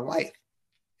love my wife.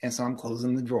 And so I'm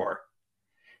closing the drawer."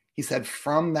 He said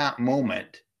from that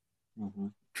moment,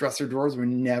 dresser drawers were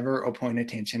never a point of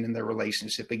tension in their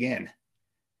relationship again.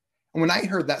 And when I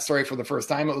heard that story for the first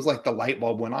time, it was like the light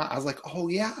bulb went on. I was like, oh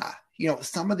yeah,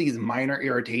 some of these minor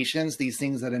irritations, these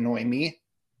things that annoy me,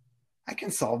 I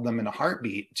can solve them in a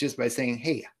heartbeat just by saying,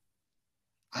 "Hey,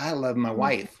 I love my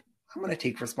wife. I'm going to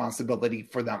take responsibility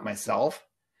for that myself,"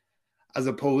 as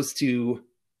opposed to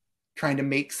trying to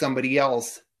make somebody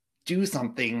else do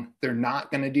something they're not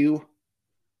going to do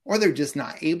or they're just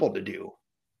not able to do.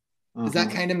 Does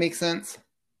that kind of make sense?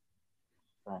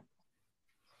 Right.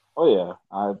 Oh yeah.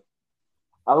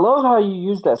 I love how you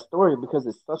use that story because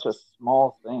it's such a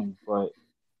small thing, but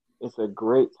it's a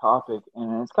great topic.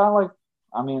 And it's kind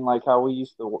of like how we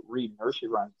used to read nursery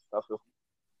rhymes and stuff.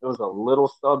 It was a little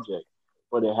subject,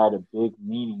 but it had a big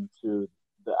meaning to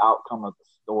the outcome of the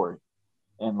story.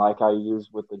 And like I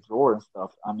used with the drawer and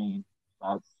stuff,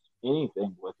 that's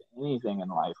anything with anything in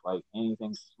life. Like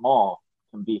anything small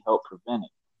can be helped prevented.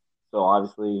 So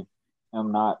obviously,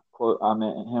 him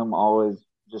him always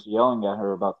just yelling at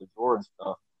her about the drawer and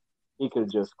stuff. He could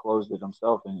have just closed it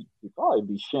himself, and he'd probably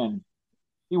be shin.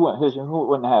 He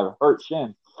wouldn't have hurt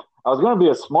shin. I was going to be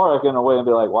a smart aleck in a way and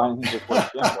be like, why didn't he just wear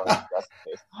shin guards if that's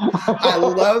the case? I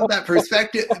love that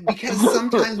perspective because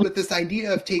sometimes with this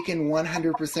idea of taking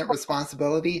 100%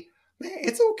 responsibility, man,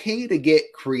 it's okay to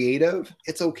get creative.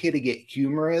 It's okay to get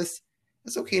humorous.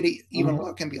 It's okay to even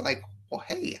look and be like, well,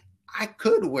 hey, I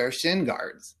could wear shin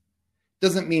guards.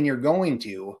 Doesn't mean you're going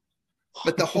to,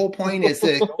 but the whole point is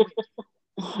that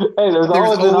hey, there's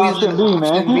always an option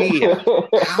B, man.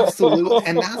 Absolutely.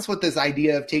 And that's what this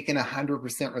idea of taking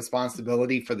 100%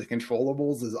 responsibility for the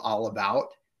controllables is all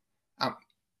about.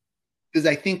 Because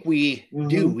I think we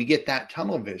get that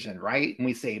tunnel vision, right? And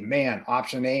we say, man,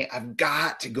 option A, I've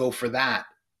got to go for that.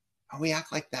 And we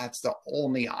act like that's the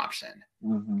only option.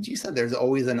 But you said there's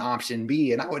always an option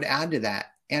B, and I would add to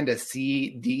that, and a C,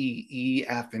 D, E,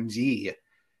 F, and G.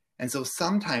 And so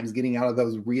sometimes getting out of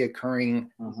those reoccurring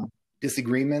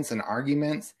disagreements and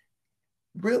arguments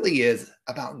really is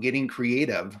about getting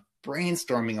creative,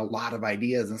 brainstorming a lot of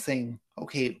ideas and saying,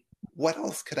 okay, what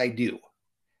else could I do?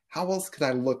 How else could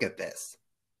I look at this?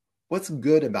 What's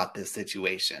good about this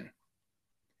situation?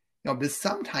 Because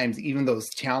sometimes even those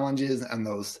challenges and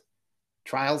those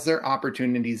trials, they're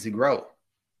opportunities to grow.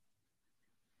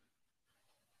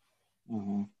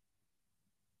 I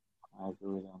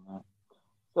agree on that.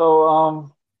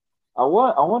 So, I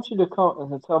want you to come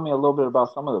and tell me a little bit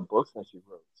about some of the books that you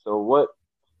wrote.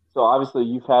 So obviously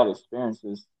you've had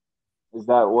experiences. Is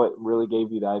that what really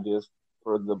gave you the ideas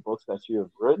for the books that you have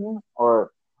written?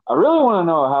 Or I really want to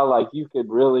know how like you could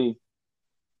really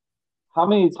how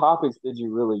many topics did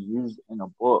you really use in a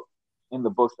book in the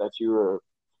books that you were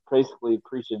basically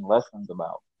preaching lessons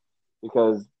about?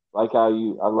 Because like how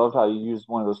you I love how you used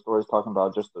one of those stories talking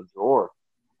about just a drawer.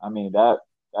 I mean that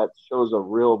shows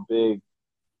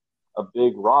a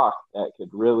big rock that could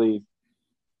really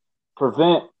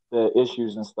prevent the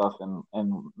issues and stuff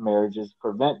in marriages,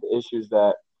 prevent the issues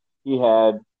that he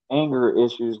had, anger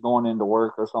issues going into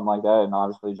work or something like that, and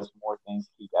obviously just more things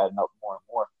keep adding up more and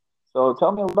more. So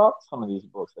tell me about some of these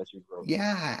books that you wrote.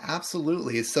 Yeah,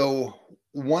 absolutely. So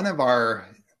one of our,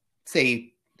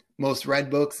 say, most read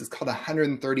books is called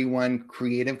 131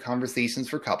 Creative Conversations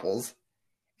for Couples.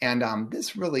 And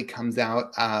this really comes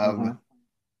out of Mm-hmm.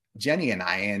 Jenny and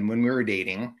I, and when we were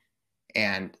dating,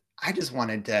 and I just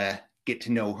wanted to get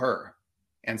to know her.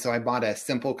 And so I bought a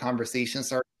simple conversation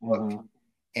starter book, Mm-hmm.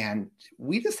 and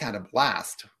we just had a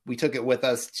blast. We took it with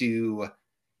us to,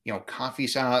 coffee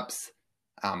shops,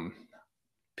 um,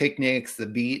 picnics, the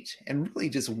beach, and really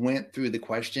just went through the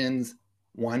questions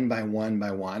one by one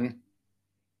by one.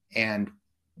 And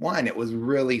one, it was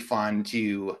really fun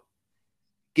to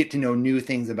get to know new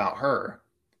things about her.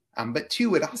 But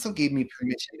two, it also gave me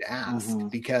permission to ask Mm-hmm.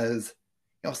 because,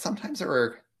 sometimes there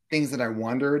were things that I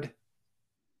wondered,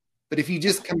 but if you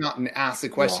just come out and ask the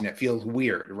Yeah. question, it feels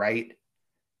weird, right?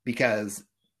 Because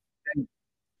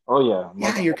Oh yeah.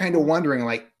 yeah, you're kind of wondering,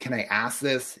 like, can I ask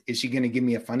this? Is she going to give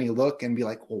me a funny look and be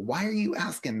like, well, why are you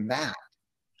asking that?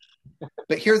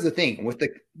 But here's the thing with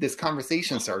this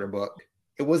conversation starter book,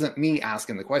 it wasn't me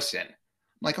asking the question. I'm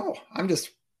like, oh, I'm just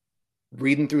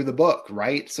reading through the book,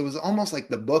 right? So it was almost like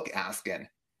the book asking.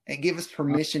 It gave us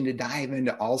permission to dive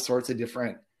into all sorts of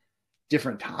different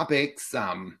topics,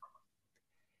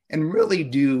 and really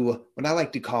do what I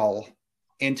like to call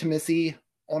intimacy.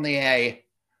 Only I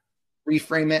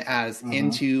reframe it as Mm-hmm.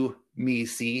 into me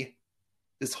see.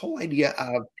 This whole idea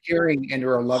of peering into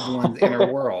our loved one's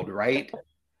inner world, right?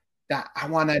 That I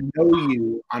want to know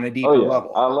you on a Oh deeper yeah.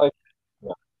 level. I like.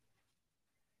 Yeah.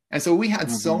 And so we had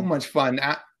so Mm-hmm. much fun.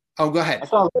 Oh, go That ahead.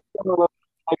 sounds like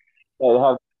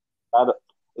that have.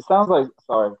 It sounds like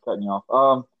sorry for cutting you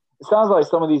off. It sounds like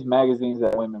some of these magazines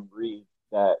that women read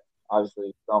that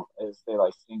obviously some say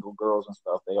like single girls and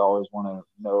stuff. They always want to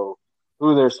know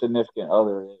who their significant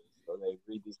other is, so they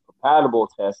read these compatible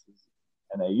tests,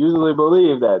 and they usually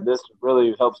believe that this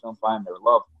really helps them find their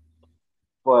love.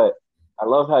 But I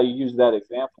love how you use that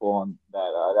example, and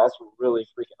that's really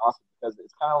freaking awesome because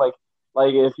it's kind of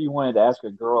like if you wanted to ask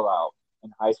a girl out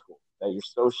in high school that you're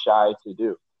so shy to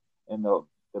do, and the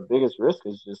biggest risk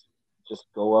is just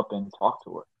go up and talk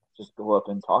to her, just go up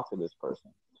and talk to this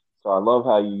person. So I love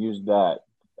how you use that.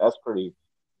 That's pretty.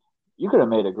 You could have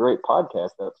made a great podcast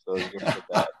episode just with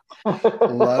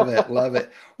Love that. it. Love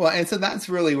it. Well, and so that's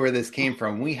really where this came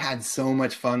from. We had so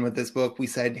much fun with this book. We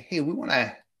said, hey, we want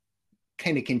to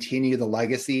kind of continue the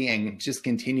legacy and just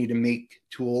continue to make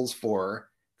tools for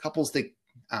couples to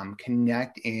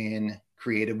connect in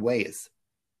creative ways.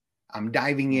 I'm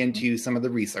diving Mm-hmm. into some of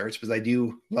the research because I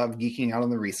do love geeking out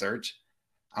on the research.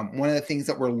 One of the things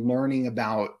that we're learning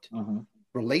about Mm-hmm.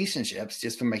 relationships,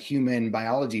 just from a human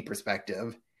biology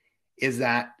perspective, is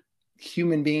that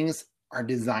human beings are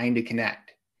designed to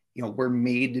connect. We're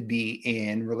made to be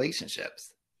in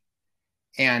relationships.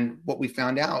 And what we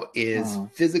found out is Mm-hmm.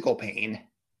 physical pain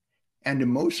and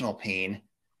emotional pain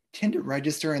tend to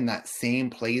register in that same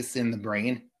place in the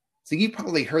brain. So you've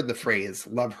probably heard the phrase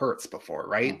love hurts before,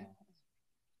 right? Mm-hmm.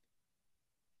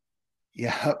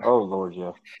 Yeah. Oh Lord,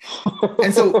 yeah.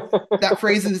 And so that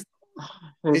phrase is,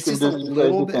 It it's can just a just be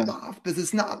little crazy bit thing. off because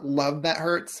it's not love that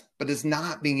hurts, but it's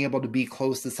not being able to be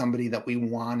close to somebody that we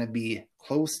want to be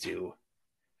close to.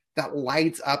 That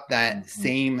lights up that Mm-hmm.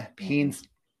 same Mm-hmm.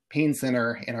 pain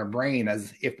center in our brain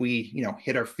as if we,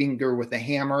 hit our finger with a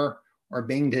hammer or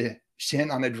banged a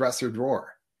shin on a dresser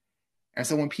drawer. And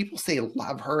so when people say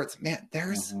love hurts, man,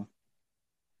 there's Mm-hmm.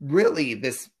 really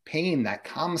this pain that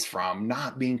comes from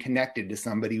not being connected to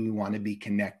somebody we want to be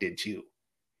connected to.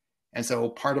 And so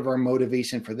part of our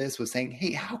motivation for this was saying,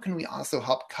 hey, how can we also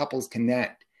help couples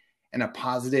connect in a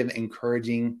positive,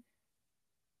 encouraging,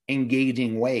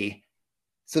 engaging way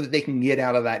so that they can get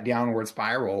out of that downward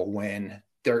spiral when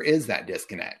there is that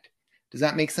disconnect? Does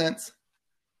that make sense?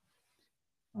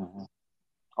 Mm-hmm.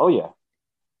 Oh yeah.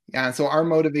 Yeah. And so our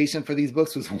motivation for these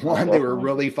books was one, they were Definitely.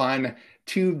 really fun.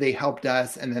 Two, they helped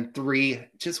us. And then three,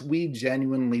 just we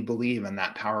genuinely believe in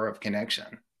that power of connection.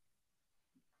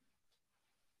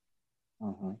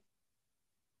 Mm-hmm.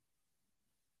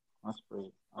 That's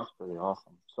pretty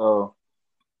awesome. So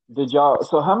did y'all?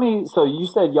 So how many? So you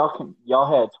said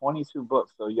y'all had 22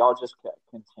 books. So y'all just kept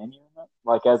continuing it,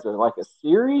 like as a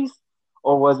series,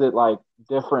 or was it like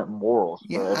different morals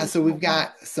for Yeah, every so single we've one of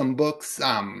got some books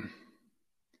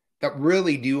that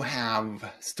really do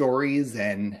have stories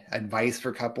and advice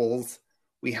for couples.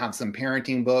 We have some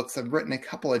parenting books. I've written a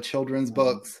couple of children's them?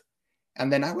 books.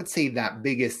 And then I would say that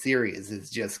biggest series is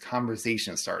just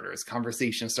conversation starters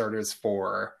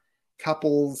for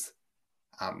couples,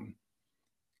 um,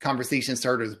 conversation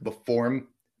starters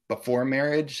before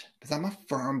marriage. Because I'm a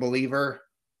firm believer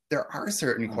there are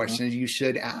certain Mm-hmm. questions you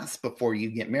should ask before you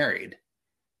get married.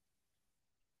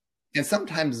 And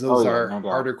sometimes Oh those yeah, are no doubt.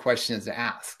 harder questions to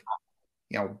ask,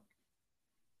 you know.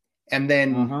 And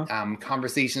then Mm-hmm.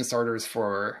 conversation starters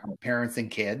for parents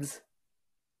and kids.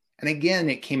 And again,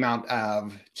 it came out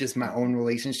of just my Mm-hmm. own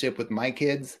relationship with my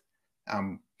kids.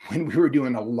 When we were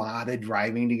doing a lot of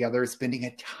driving together, spending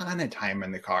a ton of time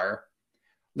in the car,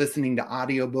 listening to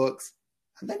audiobooks,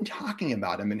 and then talking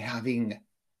about them and having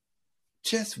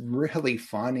just really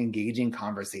fun, engaging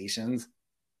conversations.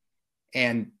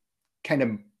 And kind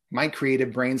of my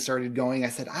creative brain started going. I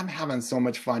said, I'm having so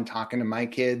much fun talking to my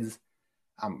kids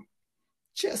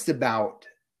just about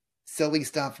silly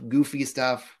stuff, goofy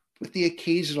stuff, with the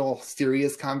occasional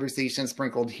serious conversation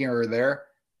sprinkled here or there.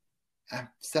 I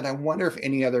said, I wonder if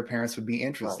any other parents would be Right.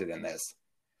 interested in this.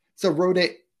 So wrote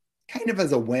it kind of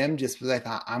as a whim, just because I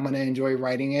thought I'm going to enjoy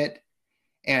writing it,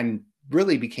 and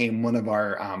really became one of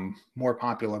our more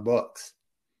popular books.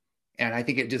 And I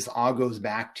think it just all goes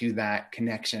back to that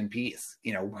connection piece.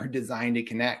 You know, we're designed to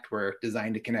connect. We're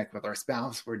designed to connect with our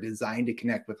spouse. We're designed to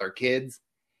connect with our kids.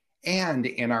 And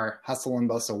in our hustle and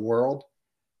bustle world,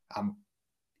 um,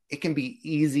 it can be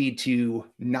easy to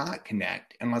not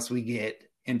connect unless we get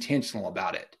intentional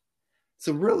about it.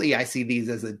 So really, I see these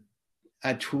as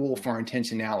a tool for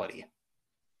intentionality.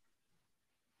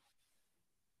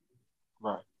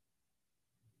 Right.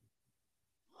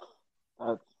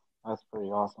 That's that's pretty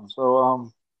awesome.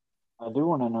 So I do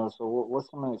want to know. So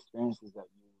what's some of the experiences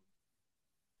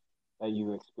that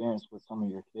you experienced with some of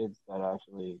your kids that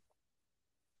actually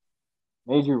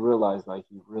made you realize like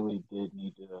you really did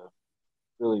need to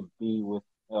really be with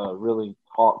really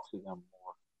talk to them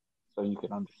more so you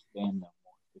could understand them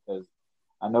more because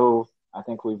I know I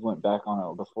think we've went back on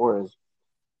it before is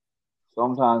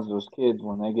sometimes those kids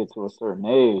when they get to a certain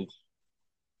age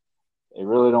they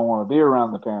really don't want to be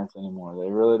around the parents anymore. They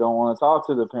really don't want to talk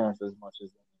to the parents as much as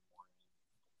anymore.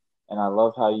 And I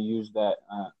love how you use that.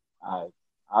 I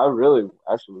I really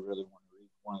actually really want to read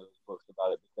one of those books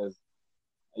about it because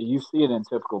you see it in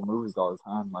typical movies all the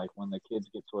time. Like when the kids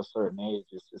get to a certain age,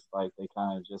 it's just like they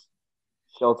kind of just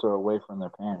shelter away from their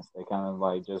parents. They kind of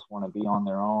like just want to be on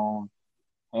their own,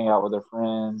 hang out with their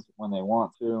friends when they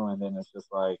want to, and then it's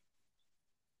just like,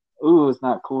 ooh, it's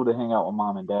not cool to hang out with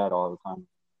mom and dad all the time.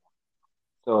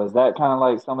 So is that kind of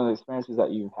like some of the experiences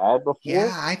that you've had before?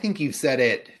 Yeah, I think you said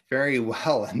it very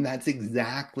well. And that's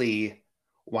exactly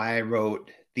why I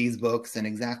wrote these books and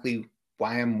exactly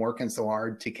why I'm working so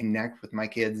hard to connect with my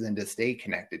kids and to stay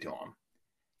connected to them.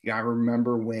 You know, I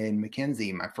remember when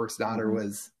Mackenzie, my first daughter, Mm-hmm.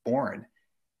 was born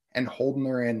and holding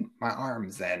her in my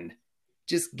arms and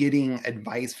just getting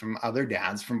advice from other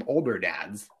dads, from older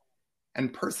dads.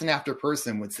 And person after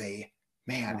person would say,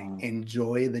 man, Mm-hmm.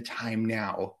 enjoy the time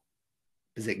now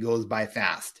because it goes by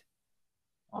fast.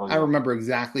 Oh I yeah. remember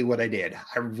exactly what I did.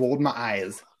 I rolled my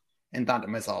eyes and thought to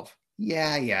myself,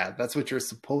 yeah, that's what you're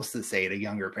supposed to say to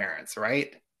younger parents,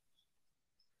 right?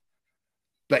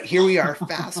 But here we are,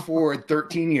 fast forward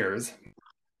 13 years,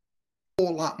 a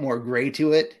whole lot more gray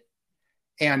to it.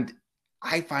 And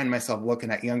I find myself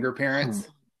looking at younger parents.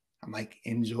 I'm like,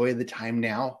 enjoy the time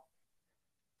now.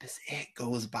 Because it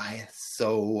goes by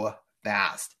so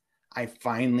fast. I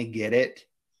finally get it.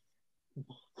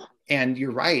 And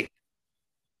you're right.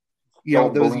 You know,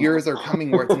 Don't those blame years are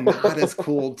coming where it's not as them.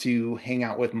 cool to hang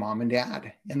out with mom and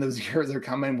dad. And those years are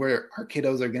coming where our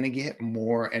kiddos are going to get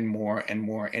more and more and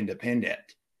more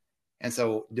independent. And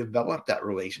so develop that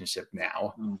relationship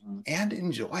now Mm-hmm. and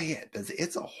enjoy it because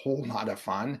it's a whole lot of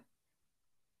fun.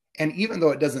 And even though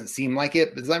it doesn't seem like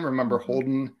it, because I remember Mm-hmm.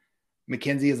 holding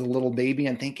Mackenzie as a little baby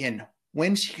and thinking,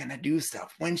 when's she going to do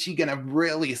stuff? When's she going to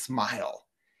really smile?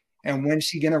 And when's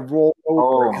she going to roll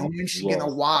over? And Oh when's she going to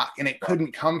yes. walk? And it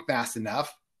couldn't come fast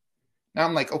enough. Now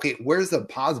I'm like, okay, where's the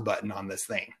pause button on this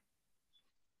thing?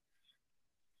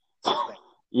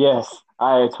 Yes,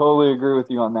 I totally agree with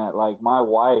you on that. Like my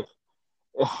wife,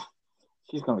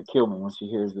 she's gonna kill me when she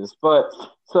hears this. But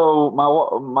so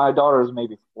my daughter is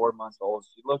maybe 4 months old.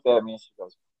 She looked at me and she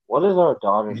goes, "What is our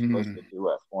daughter supposed Mm-hmm. to do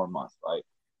at 4 months?" Like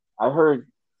I heard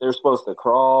they're supposed to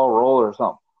crawl, roll, or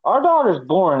something. our daughter's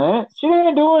born, ain't it? She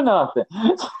ain't doing nothing.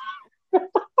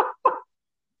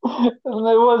 It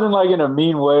wasn't like in a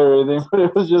mean way or anything, but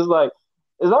it was just like,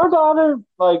 is our daughter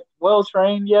like well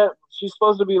trained yet? She's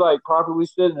supposed to be like properly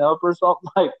sitting up or something.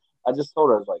 Like I just told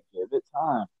her, I was like, give it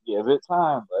time,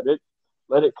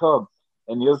 let it come.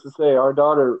 And needless to say, our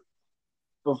daughter,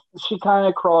 she kind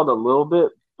of crawled a little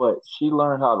bit, but she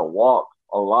learned how to walk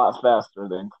a lot faster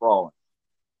than crawling.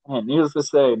 And needless to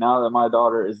say, now that my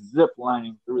daughter is zip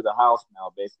lining through the house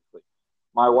now, basically,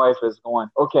 my wife is going,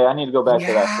 okay, I need to go back to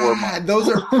that 4 months. Those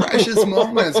are precious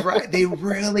moments, right? They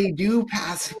really do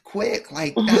pass quick.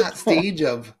 Like that stage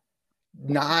of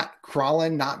not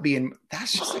crawling, not being,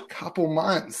 that's just a couple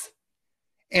months.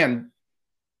 And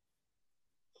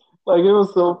like it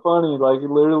was so funny. Like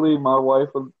literally my wife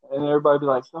and everybody be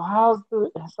like, so how's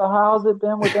it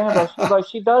been with Amber? She's like,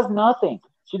 she does nothing.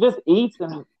 She just eats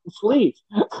and sleeps.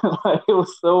 Like it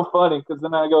was so funny because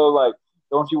then I go like,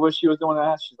 don't you wish she was doing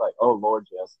that? She's like, oh Lord,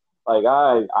 yes. Like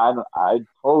I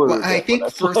totally. Well, I think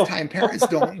first-time parents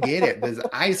don't get it because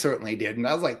I certainly didn't.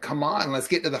 I was like, come on, let's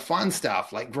get to the fun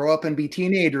stuff. Like grow up and be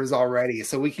teenagers already,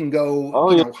 so we can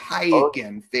go, hike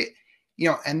and fit.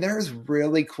 And there's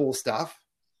really cool stuff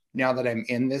now that I'm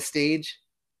in this stage.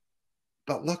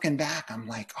 But looking back, I'm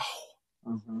like,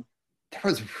 there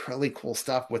was really cool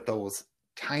stuff with those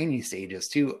tiny stages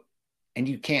too, and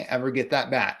you can't ever get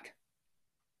that back.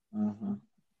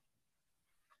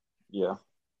 Yeah.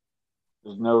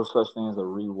 There's no such thing as a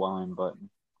rewind button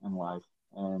in life.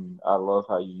 And I love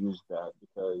how you use that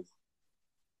because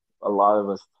a lot of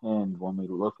us tend, when we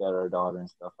look at our daughter and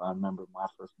stuff, I remember my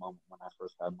first moment when I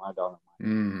first had my daughter.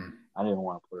 I didn't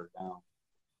want to put her down.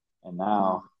 And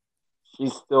now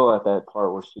she's still at that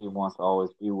part where she wants to always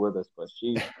be with us, but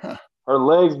her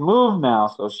legs move now,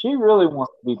 so she really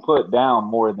wants to be put down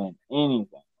more than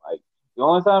anything. Like the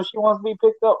only time she wants to be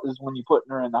picked up is when you're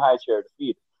putting her in the high chair to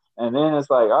feed her. And then it's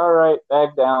like, all right,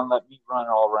 back down, let me run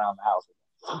all around the house.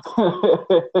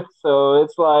 So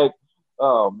it's like,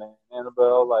 oh man,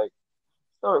 Annabelle, like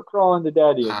start crawling to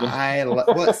daddy again.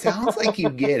 Well, it sounds like you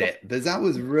get it, because that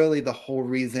was really the whole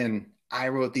reason I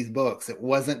wrote these books. It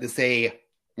wasn't to say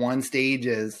one stage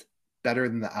is better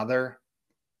than the other,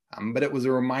 but it was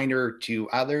a reminder to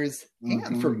others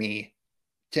and for me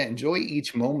to enjoy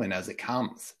each moment as it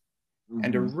comes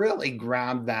and to really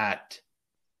grab that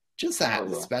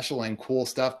special and cool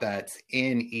stuff that's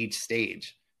in each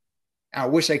stage. I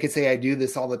wish I could say I do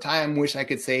this all the time. Wish I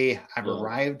could say I've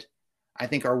arrived. I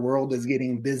think our world is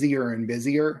getting busier and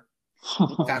busier.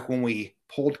 In fact, when we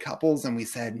polled couples and we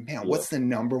said, man, what's the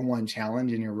number one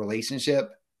challenge in your relationship?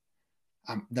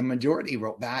 The majority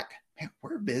wrote back, man,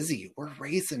 we're busy. We're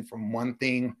racing from one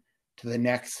thing to the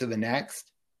next to the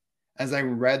next. As I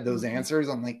read those answers,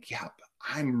 I'm like, yep,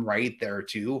 I'm right there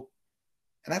too.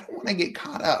 And I don't want to get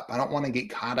caught up. I don't want to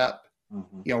get caught up,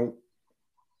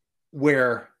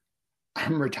 where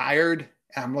I'm retired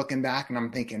and I'm looking back and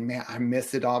I'm thinking, man, I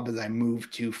missed it all because I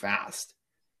moved too fast.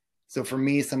 So for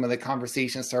me, some of the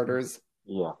conversation starters,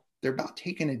 they're about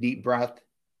taking a deep breath,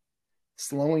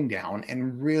 slowing down,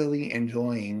 and really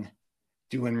enjoying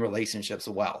doing relationships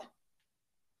well.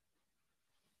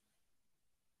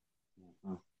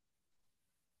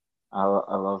 I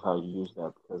love how you use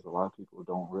that because a lot of people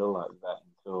don't realize that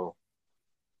until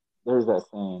there's that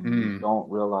saying, you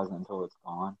don't realize it until it's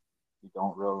gone. You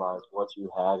don't realize what you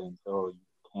had until you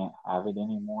can't have it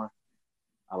anymore.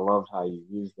 I love how you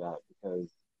use that because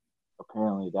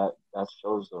apparently that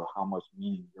shows how much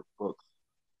meaning your books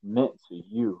meant to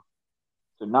you.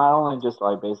 So not only just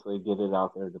like basically get it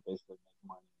out there to basically make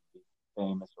money, be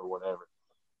famous or whatever,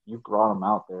 you brought them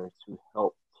out there to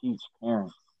help teach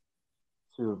parents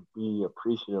to be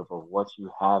appreciative of what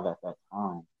you have at that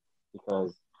time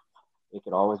because it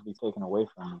could always be taken away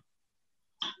from you.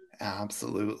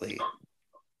 Absolutely.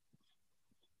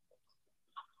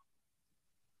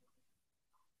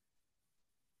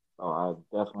 So I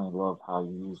definitely love how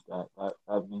you use that.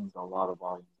 That means a lot of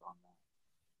volumes on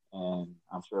that. And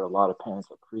I'm sure a lot of parents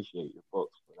appreciate your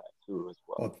books for that too as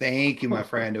well. Well, thank you, my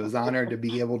friend. It was an honor to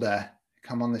be able to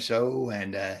come on the show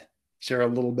and share a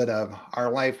little bit of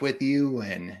our life with you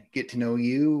and get to know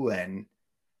you and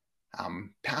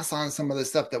pass on some of the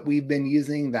stuff that we've been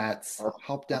using that's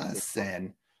helped us.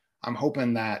 And I'm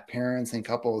hoping that parents and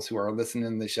couples who are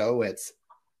listening to the show, it's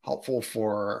helpful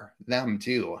for them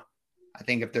too. I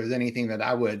think if there's anything that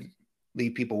I would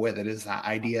leave people with, it is the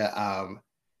idea of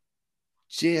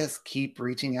just keep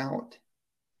reaching out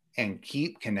and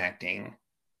keep connecting.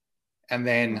 And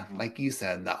then, like you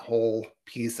said, that whole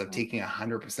piece of taking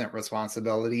 100%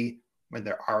 responsibility when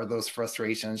there are those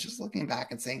frustrations, just looking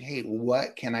back and saying, hey,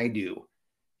 what can I do?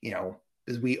 Because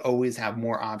is we always have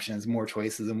more options, more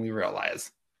choices than we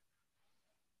realize.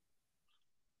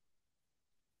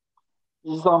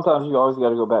 Sometimes you always got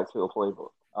to go back to the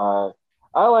playbook.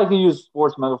 I like to use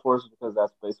sports metaphors because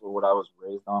that's basically what I was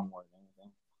raised on more than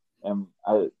anything. And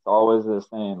it's always the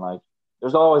saying, like,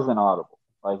 there's always an audible.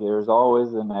 Like, there's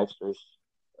always an extra.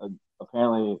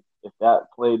 Apparently, if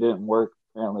that play didn't work,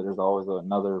 apparently there's always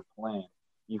another plan.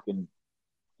 You can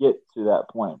get to that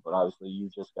point, but obviously you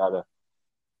just got to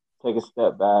take a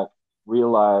step back,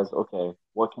 realize, okay,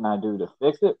 what can I do to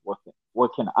fix it?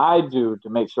 What can I do to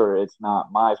make sure it's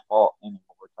not my fault anymore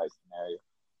type scenario?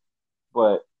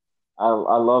 But I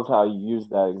loved how you used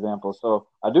that example. So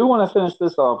I do want to finish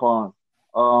this off on,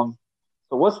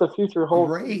 so what's the future hold?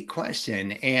 Great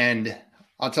question. And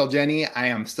I'll tell Jenny, I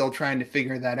am still trying to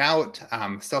figure that out.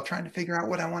 I'm still trying to figure out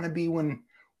what I want to be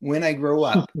when I grow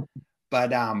up.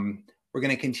 But we're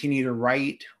going to continue to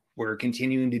write. We're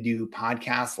continuing to do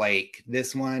podcasts like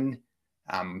this one.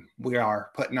 We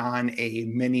are putting on a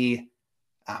mini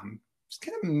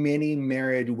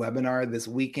marriage webinar this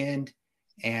weekend.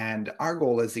 And our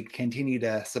goal is to continue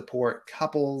to support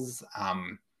couples,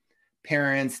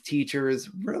 parents,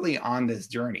 teachers, really on this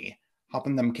journey,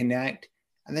 helping them connect,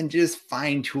 and then just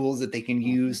find tools that they can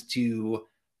use to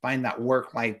find that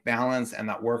work-life balance and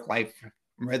that work-life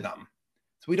rhythm.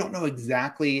 So we don't know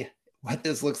exactly what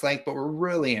this looks like, but we're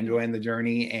really enjoying the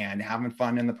journey and having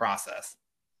fun in the process.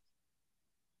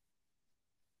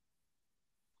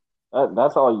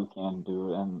 That's all you can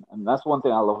do. And that's one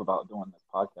thing I love about doing this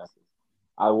podcast is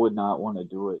I would not want to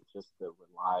do it just to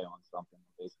rely on something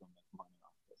to basically make money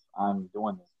off this. I'm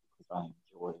doing this because I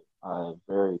enjoy it. I'm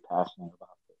very passionate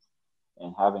about this.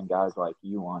 And having guys like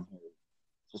you on here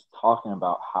just talking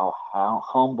about how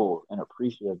humble and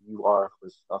appreciative you are for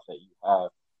stuff that you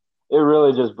have, it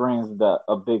really just brings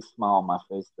a big smile on my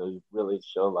face to really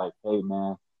show like, hey,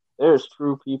 man, there's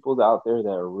true people out there that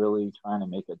are really trying to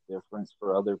make a difference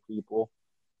for other people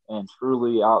and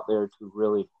truly out there to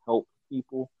really help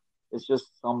people. It's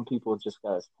just some people just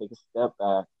got to take a step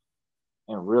back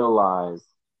and realize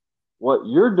what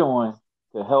you're doing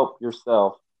to help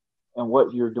yourself and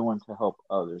what you're doing to help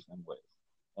others in ways.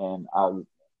 And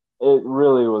it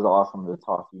really was awesome to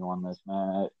talk to you on this,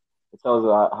 man. It tells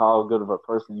you how good of a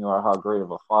person you are, how great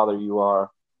of a father you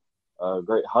are, a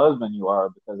great husband you are,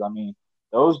 because, I mean,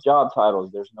 those job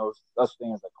titles, there's no such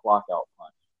thing as a clock out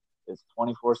punch. It's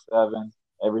 24/7,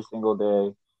 every single day.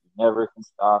 You never can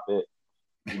stop it.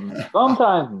 You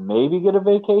sometimes maybe get a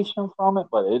vacation from it,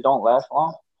 but it don't last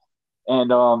long.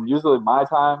 And usually my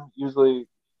time,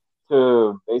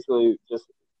 to basically just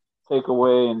take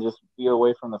away and just be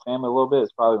away from the family a little bit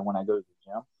is probably when I go to the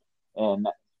gym. And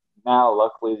now,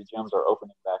 luckily, the gyms are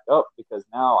opening back up because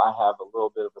now I have a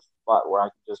little bit of a spot where I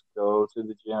can just go to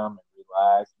the gym and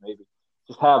relax, maybe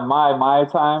just have my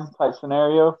time type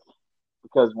scenario.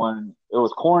 Because when it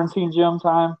was quarantine gym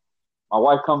time, my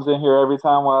wife comes in here every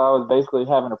time while I was basically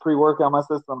having a pre-workout on my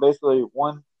system. Basically,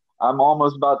 I'm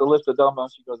almost about to lift a dumbbell.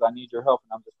 She goes, I need your help.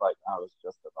 And I'm just like, I was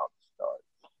just about to start.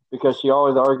 Because she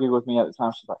always argued with me at the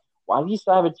time. She's like, why do you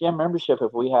still have a gym membership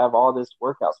if we have all this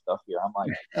workout stuff here? I'm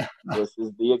like, this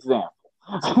is the example.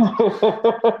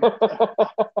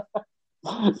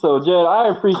 So, Jed, I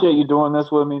appreciate you doing this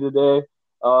with me today.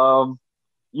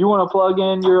 You want to plug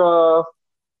in your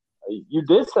you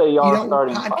did say y'all are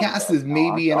starting podcast is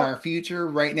maybe in our future.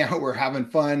 Right now, we're having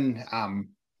fun.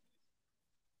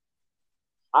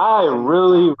 I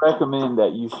really recommend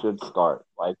that you should start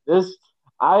like this.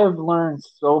 I have learned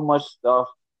so much stuff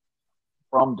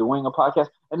from doing a podcast,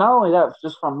 and not only that,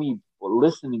 just from me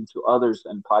listening to others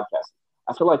and podcasts.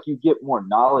 I feel like you get more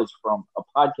knowledge from a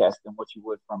podcast than what you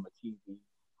would from a TV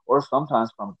or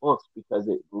sometimes from books, because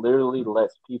it literally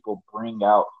lets people bring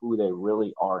out who they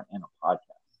really are in a podcast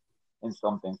in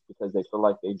some things, because they feel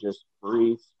like they just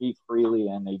speak freely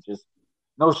and they just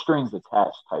no strings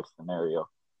attached type scenario.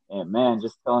 And man,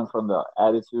 just telling from the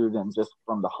attitude and just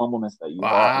from the humbleness that you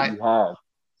have,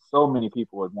 so many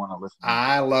people would want to listen.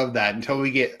 I love that. Until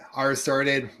we get ours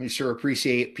started, we sure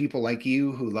appreciate people like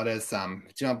you who let us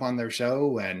jump on their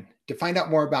show. And to find out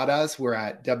more about us, we're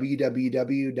at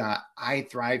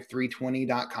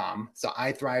www.ithrive320.com. So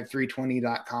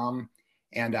ithrive320.com.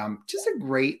 And just a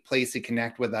great place to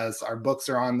connect with us. Our books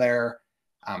are on there,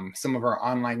 some of our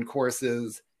online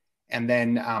courses, and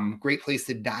then great place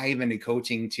to dive into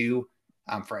coaching too,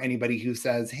 for anybody who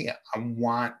says, hey, I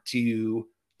want to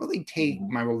really take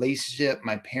my relationship,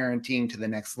 my parenting to the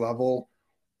next level,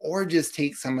 or just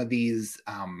take some of these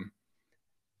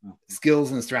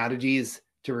skills and strategies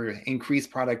to increase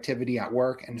productivity at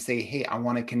work and say, hey, I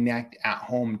want to connect at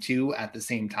home too at the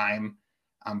same time.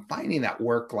 finding that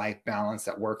work-life balance,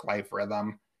 that work-life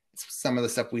rhythm. It's some of the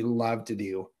stuff we love to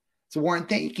do. So Warren,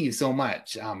 thank you so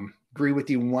much. Agree with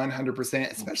you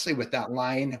 100%, especially with that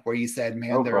line where you said,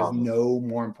 man, there is no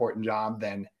more important job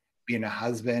than being a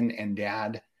husband and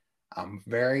dad.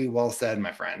 Very well said,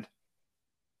 my friend.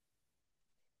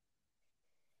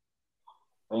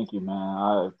 Thank you, man.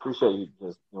 I appreciate you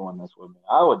just doing this with me.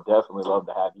 I would definitely love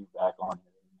to have you back on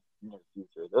here in the near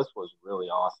future. This was really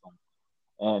awesome.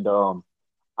 And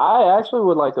I actually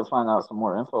would like to find out some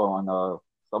more info on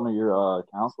some of your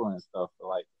counseling and stuff,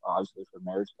 like obviously for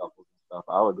marriage couples and stuff.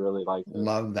 I would really like to.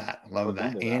 Love that.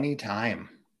 Anytime.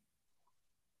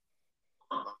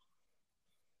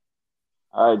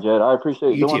 All right, Jed. I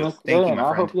appreciate you doing this today, Thank you, and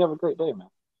I hope you have a great day, man.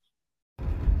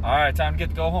 All right, time to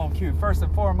get to go home cue. First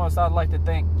and foremost, I'd like to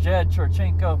thank Jed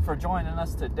Jurchenko for joining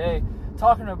us today,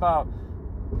 talking about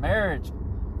marriage,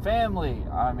 family,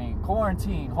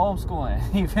 quarantine,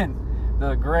 homeschooling, even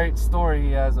the great story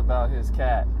he has about his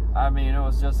cat. It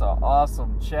was just an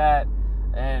awesome chat.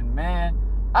 And man,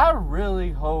 I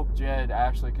really hope Jed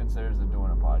actually considers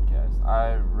doing a podcast.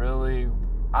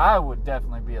 I would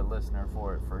definitely be a listener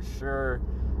for it for sure.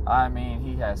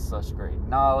 He has such great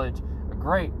knowledge, a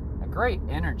great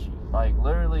energy. Like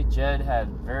literally, Jed had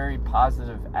very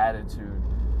positive attitude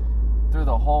through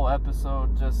the whole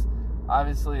episode. Just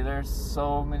obviously, there's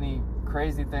so many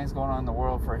crazy things going on in the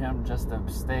world. For him just to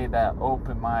stay that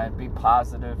open mind, be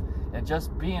positive, and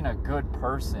just being a good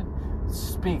person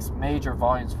speaks major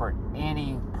volumes for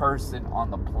any person on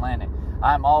the planet.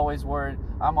 I'm always worried.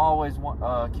 I'm always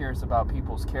curious about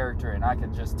people's character, and I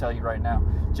can just tell you right now,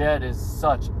 Jed is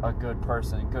such a good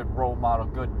person, good role model,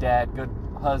 good dad, good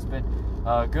husband,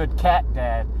 good cat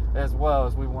dad as well,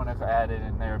 as we want to add it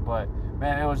in there. But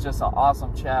man, it was just an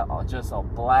awesome chat, just a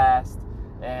blast.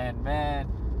 And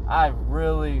man, I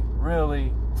really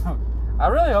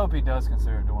hope he does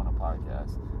consider doing a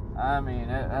podcast. I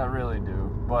really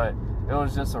do. But it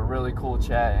was just a really cool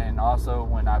chat. And also,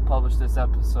 when I publish this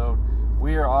episode,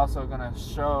 we are also going to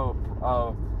show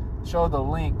the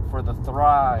link for the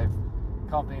Thrive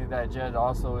company that Jed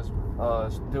also is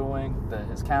doing,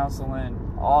 his counseling,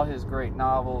 all his great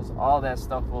novels, all that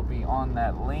stuff will be on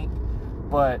that link.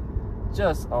 But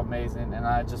just amazing, and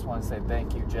I just want to say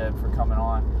thank you, Jed, for coming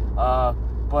on.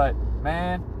 But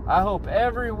man, I hope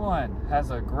everyone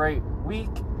has a great week.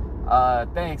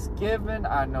 Thanksgiving,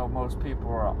 I know most people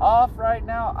are off right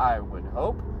now. I would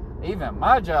hope. Even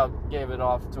my job gave it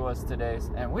off to us today,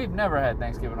 and we've never had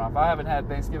Thanksgiving off. I haven't had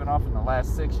Thanksgiving off in the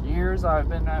last 6 years I've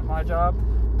been at my job.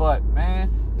 But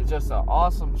man, it's just an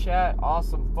awesome chat,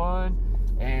 awesome fun,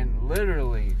 and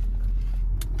literally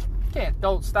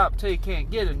don't stop till you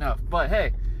can't get enough. But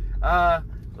hey,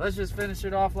 let's just finish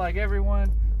it off like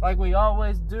we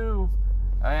always do.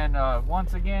 And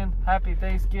once again, happy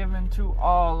Thanksgiving to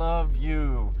all of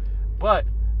you. But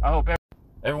I hope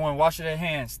everyone wash their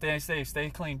hands, stay safe,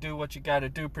 stay clean, do what you gotta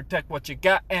do, protect what you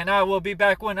got, and I will be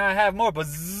back when I have more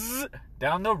buzz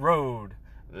down the road.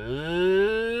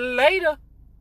 Later.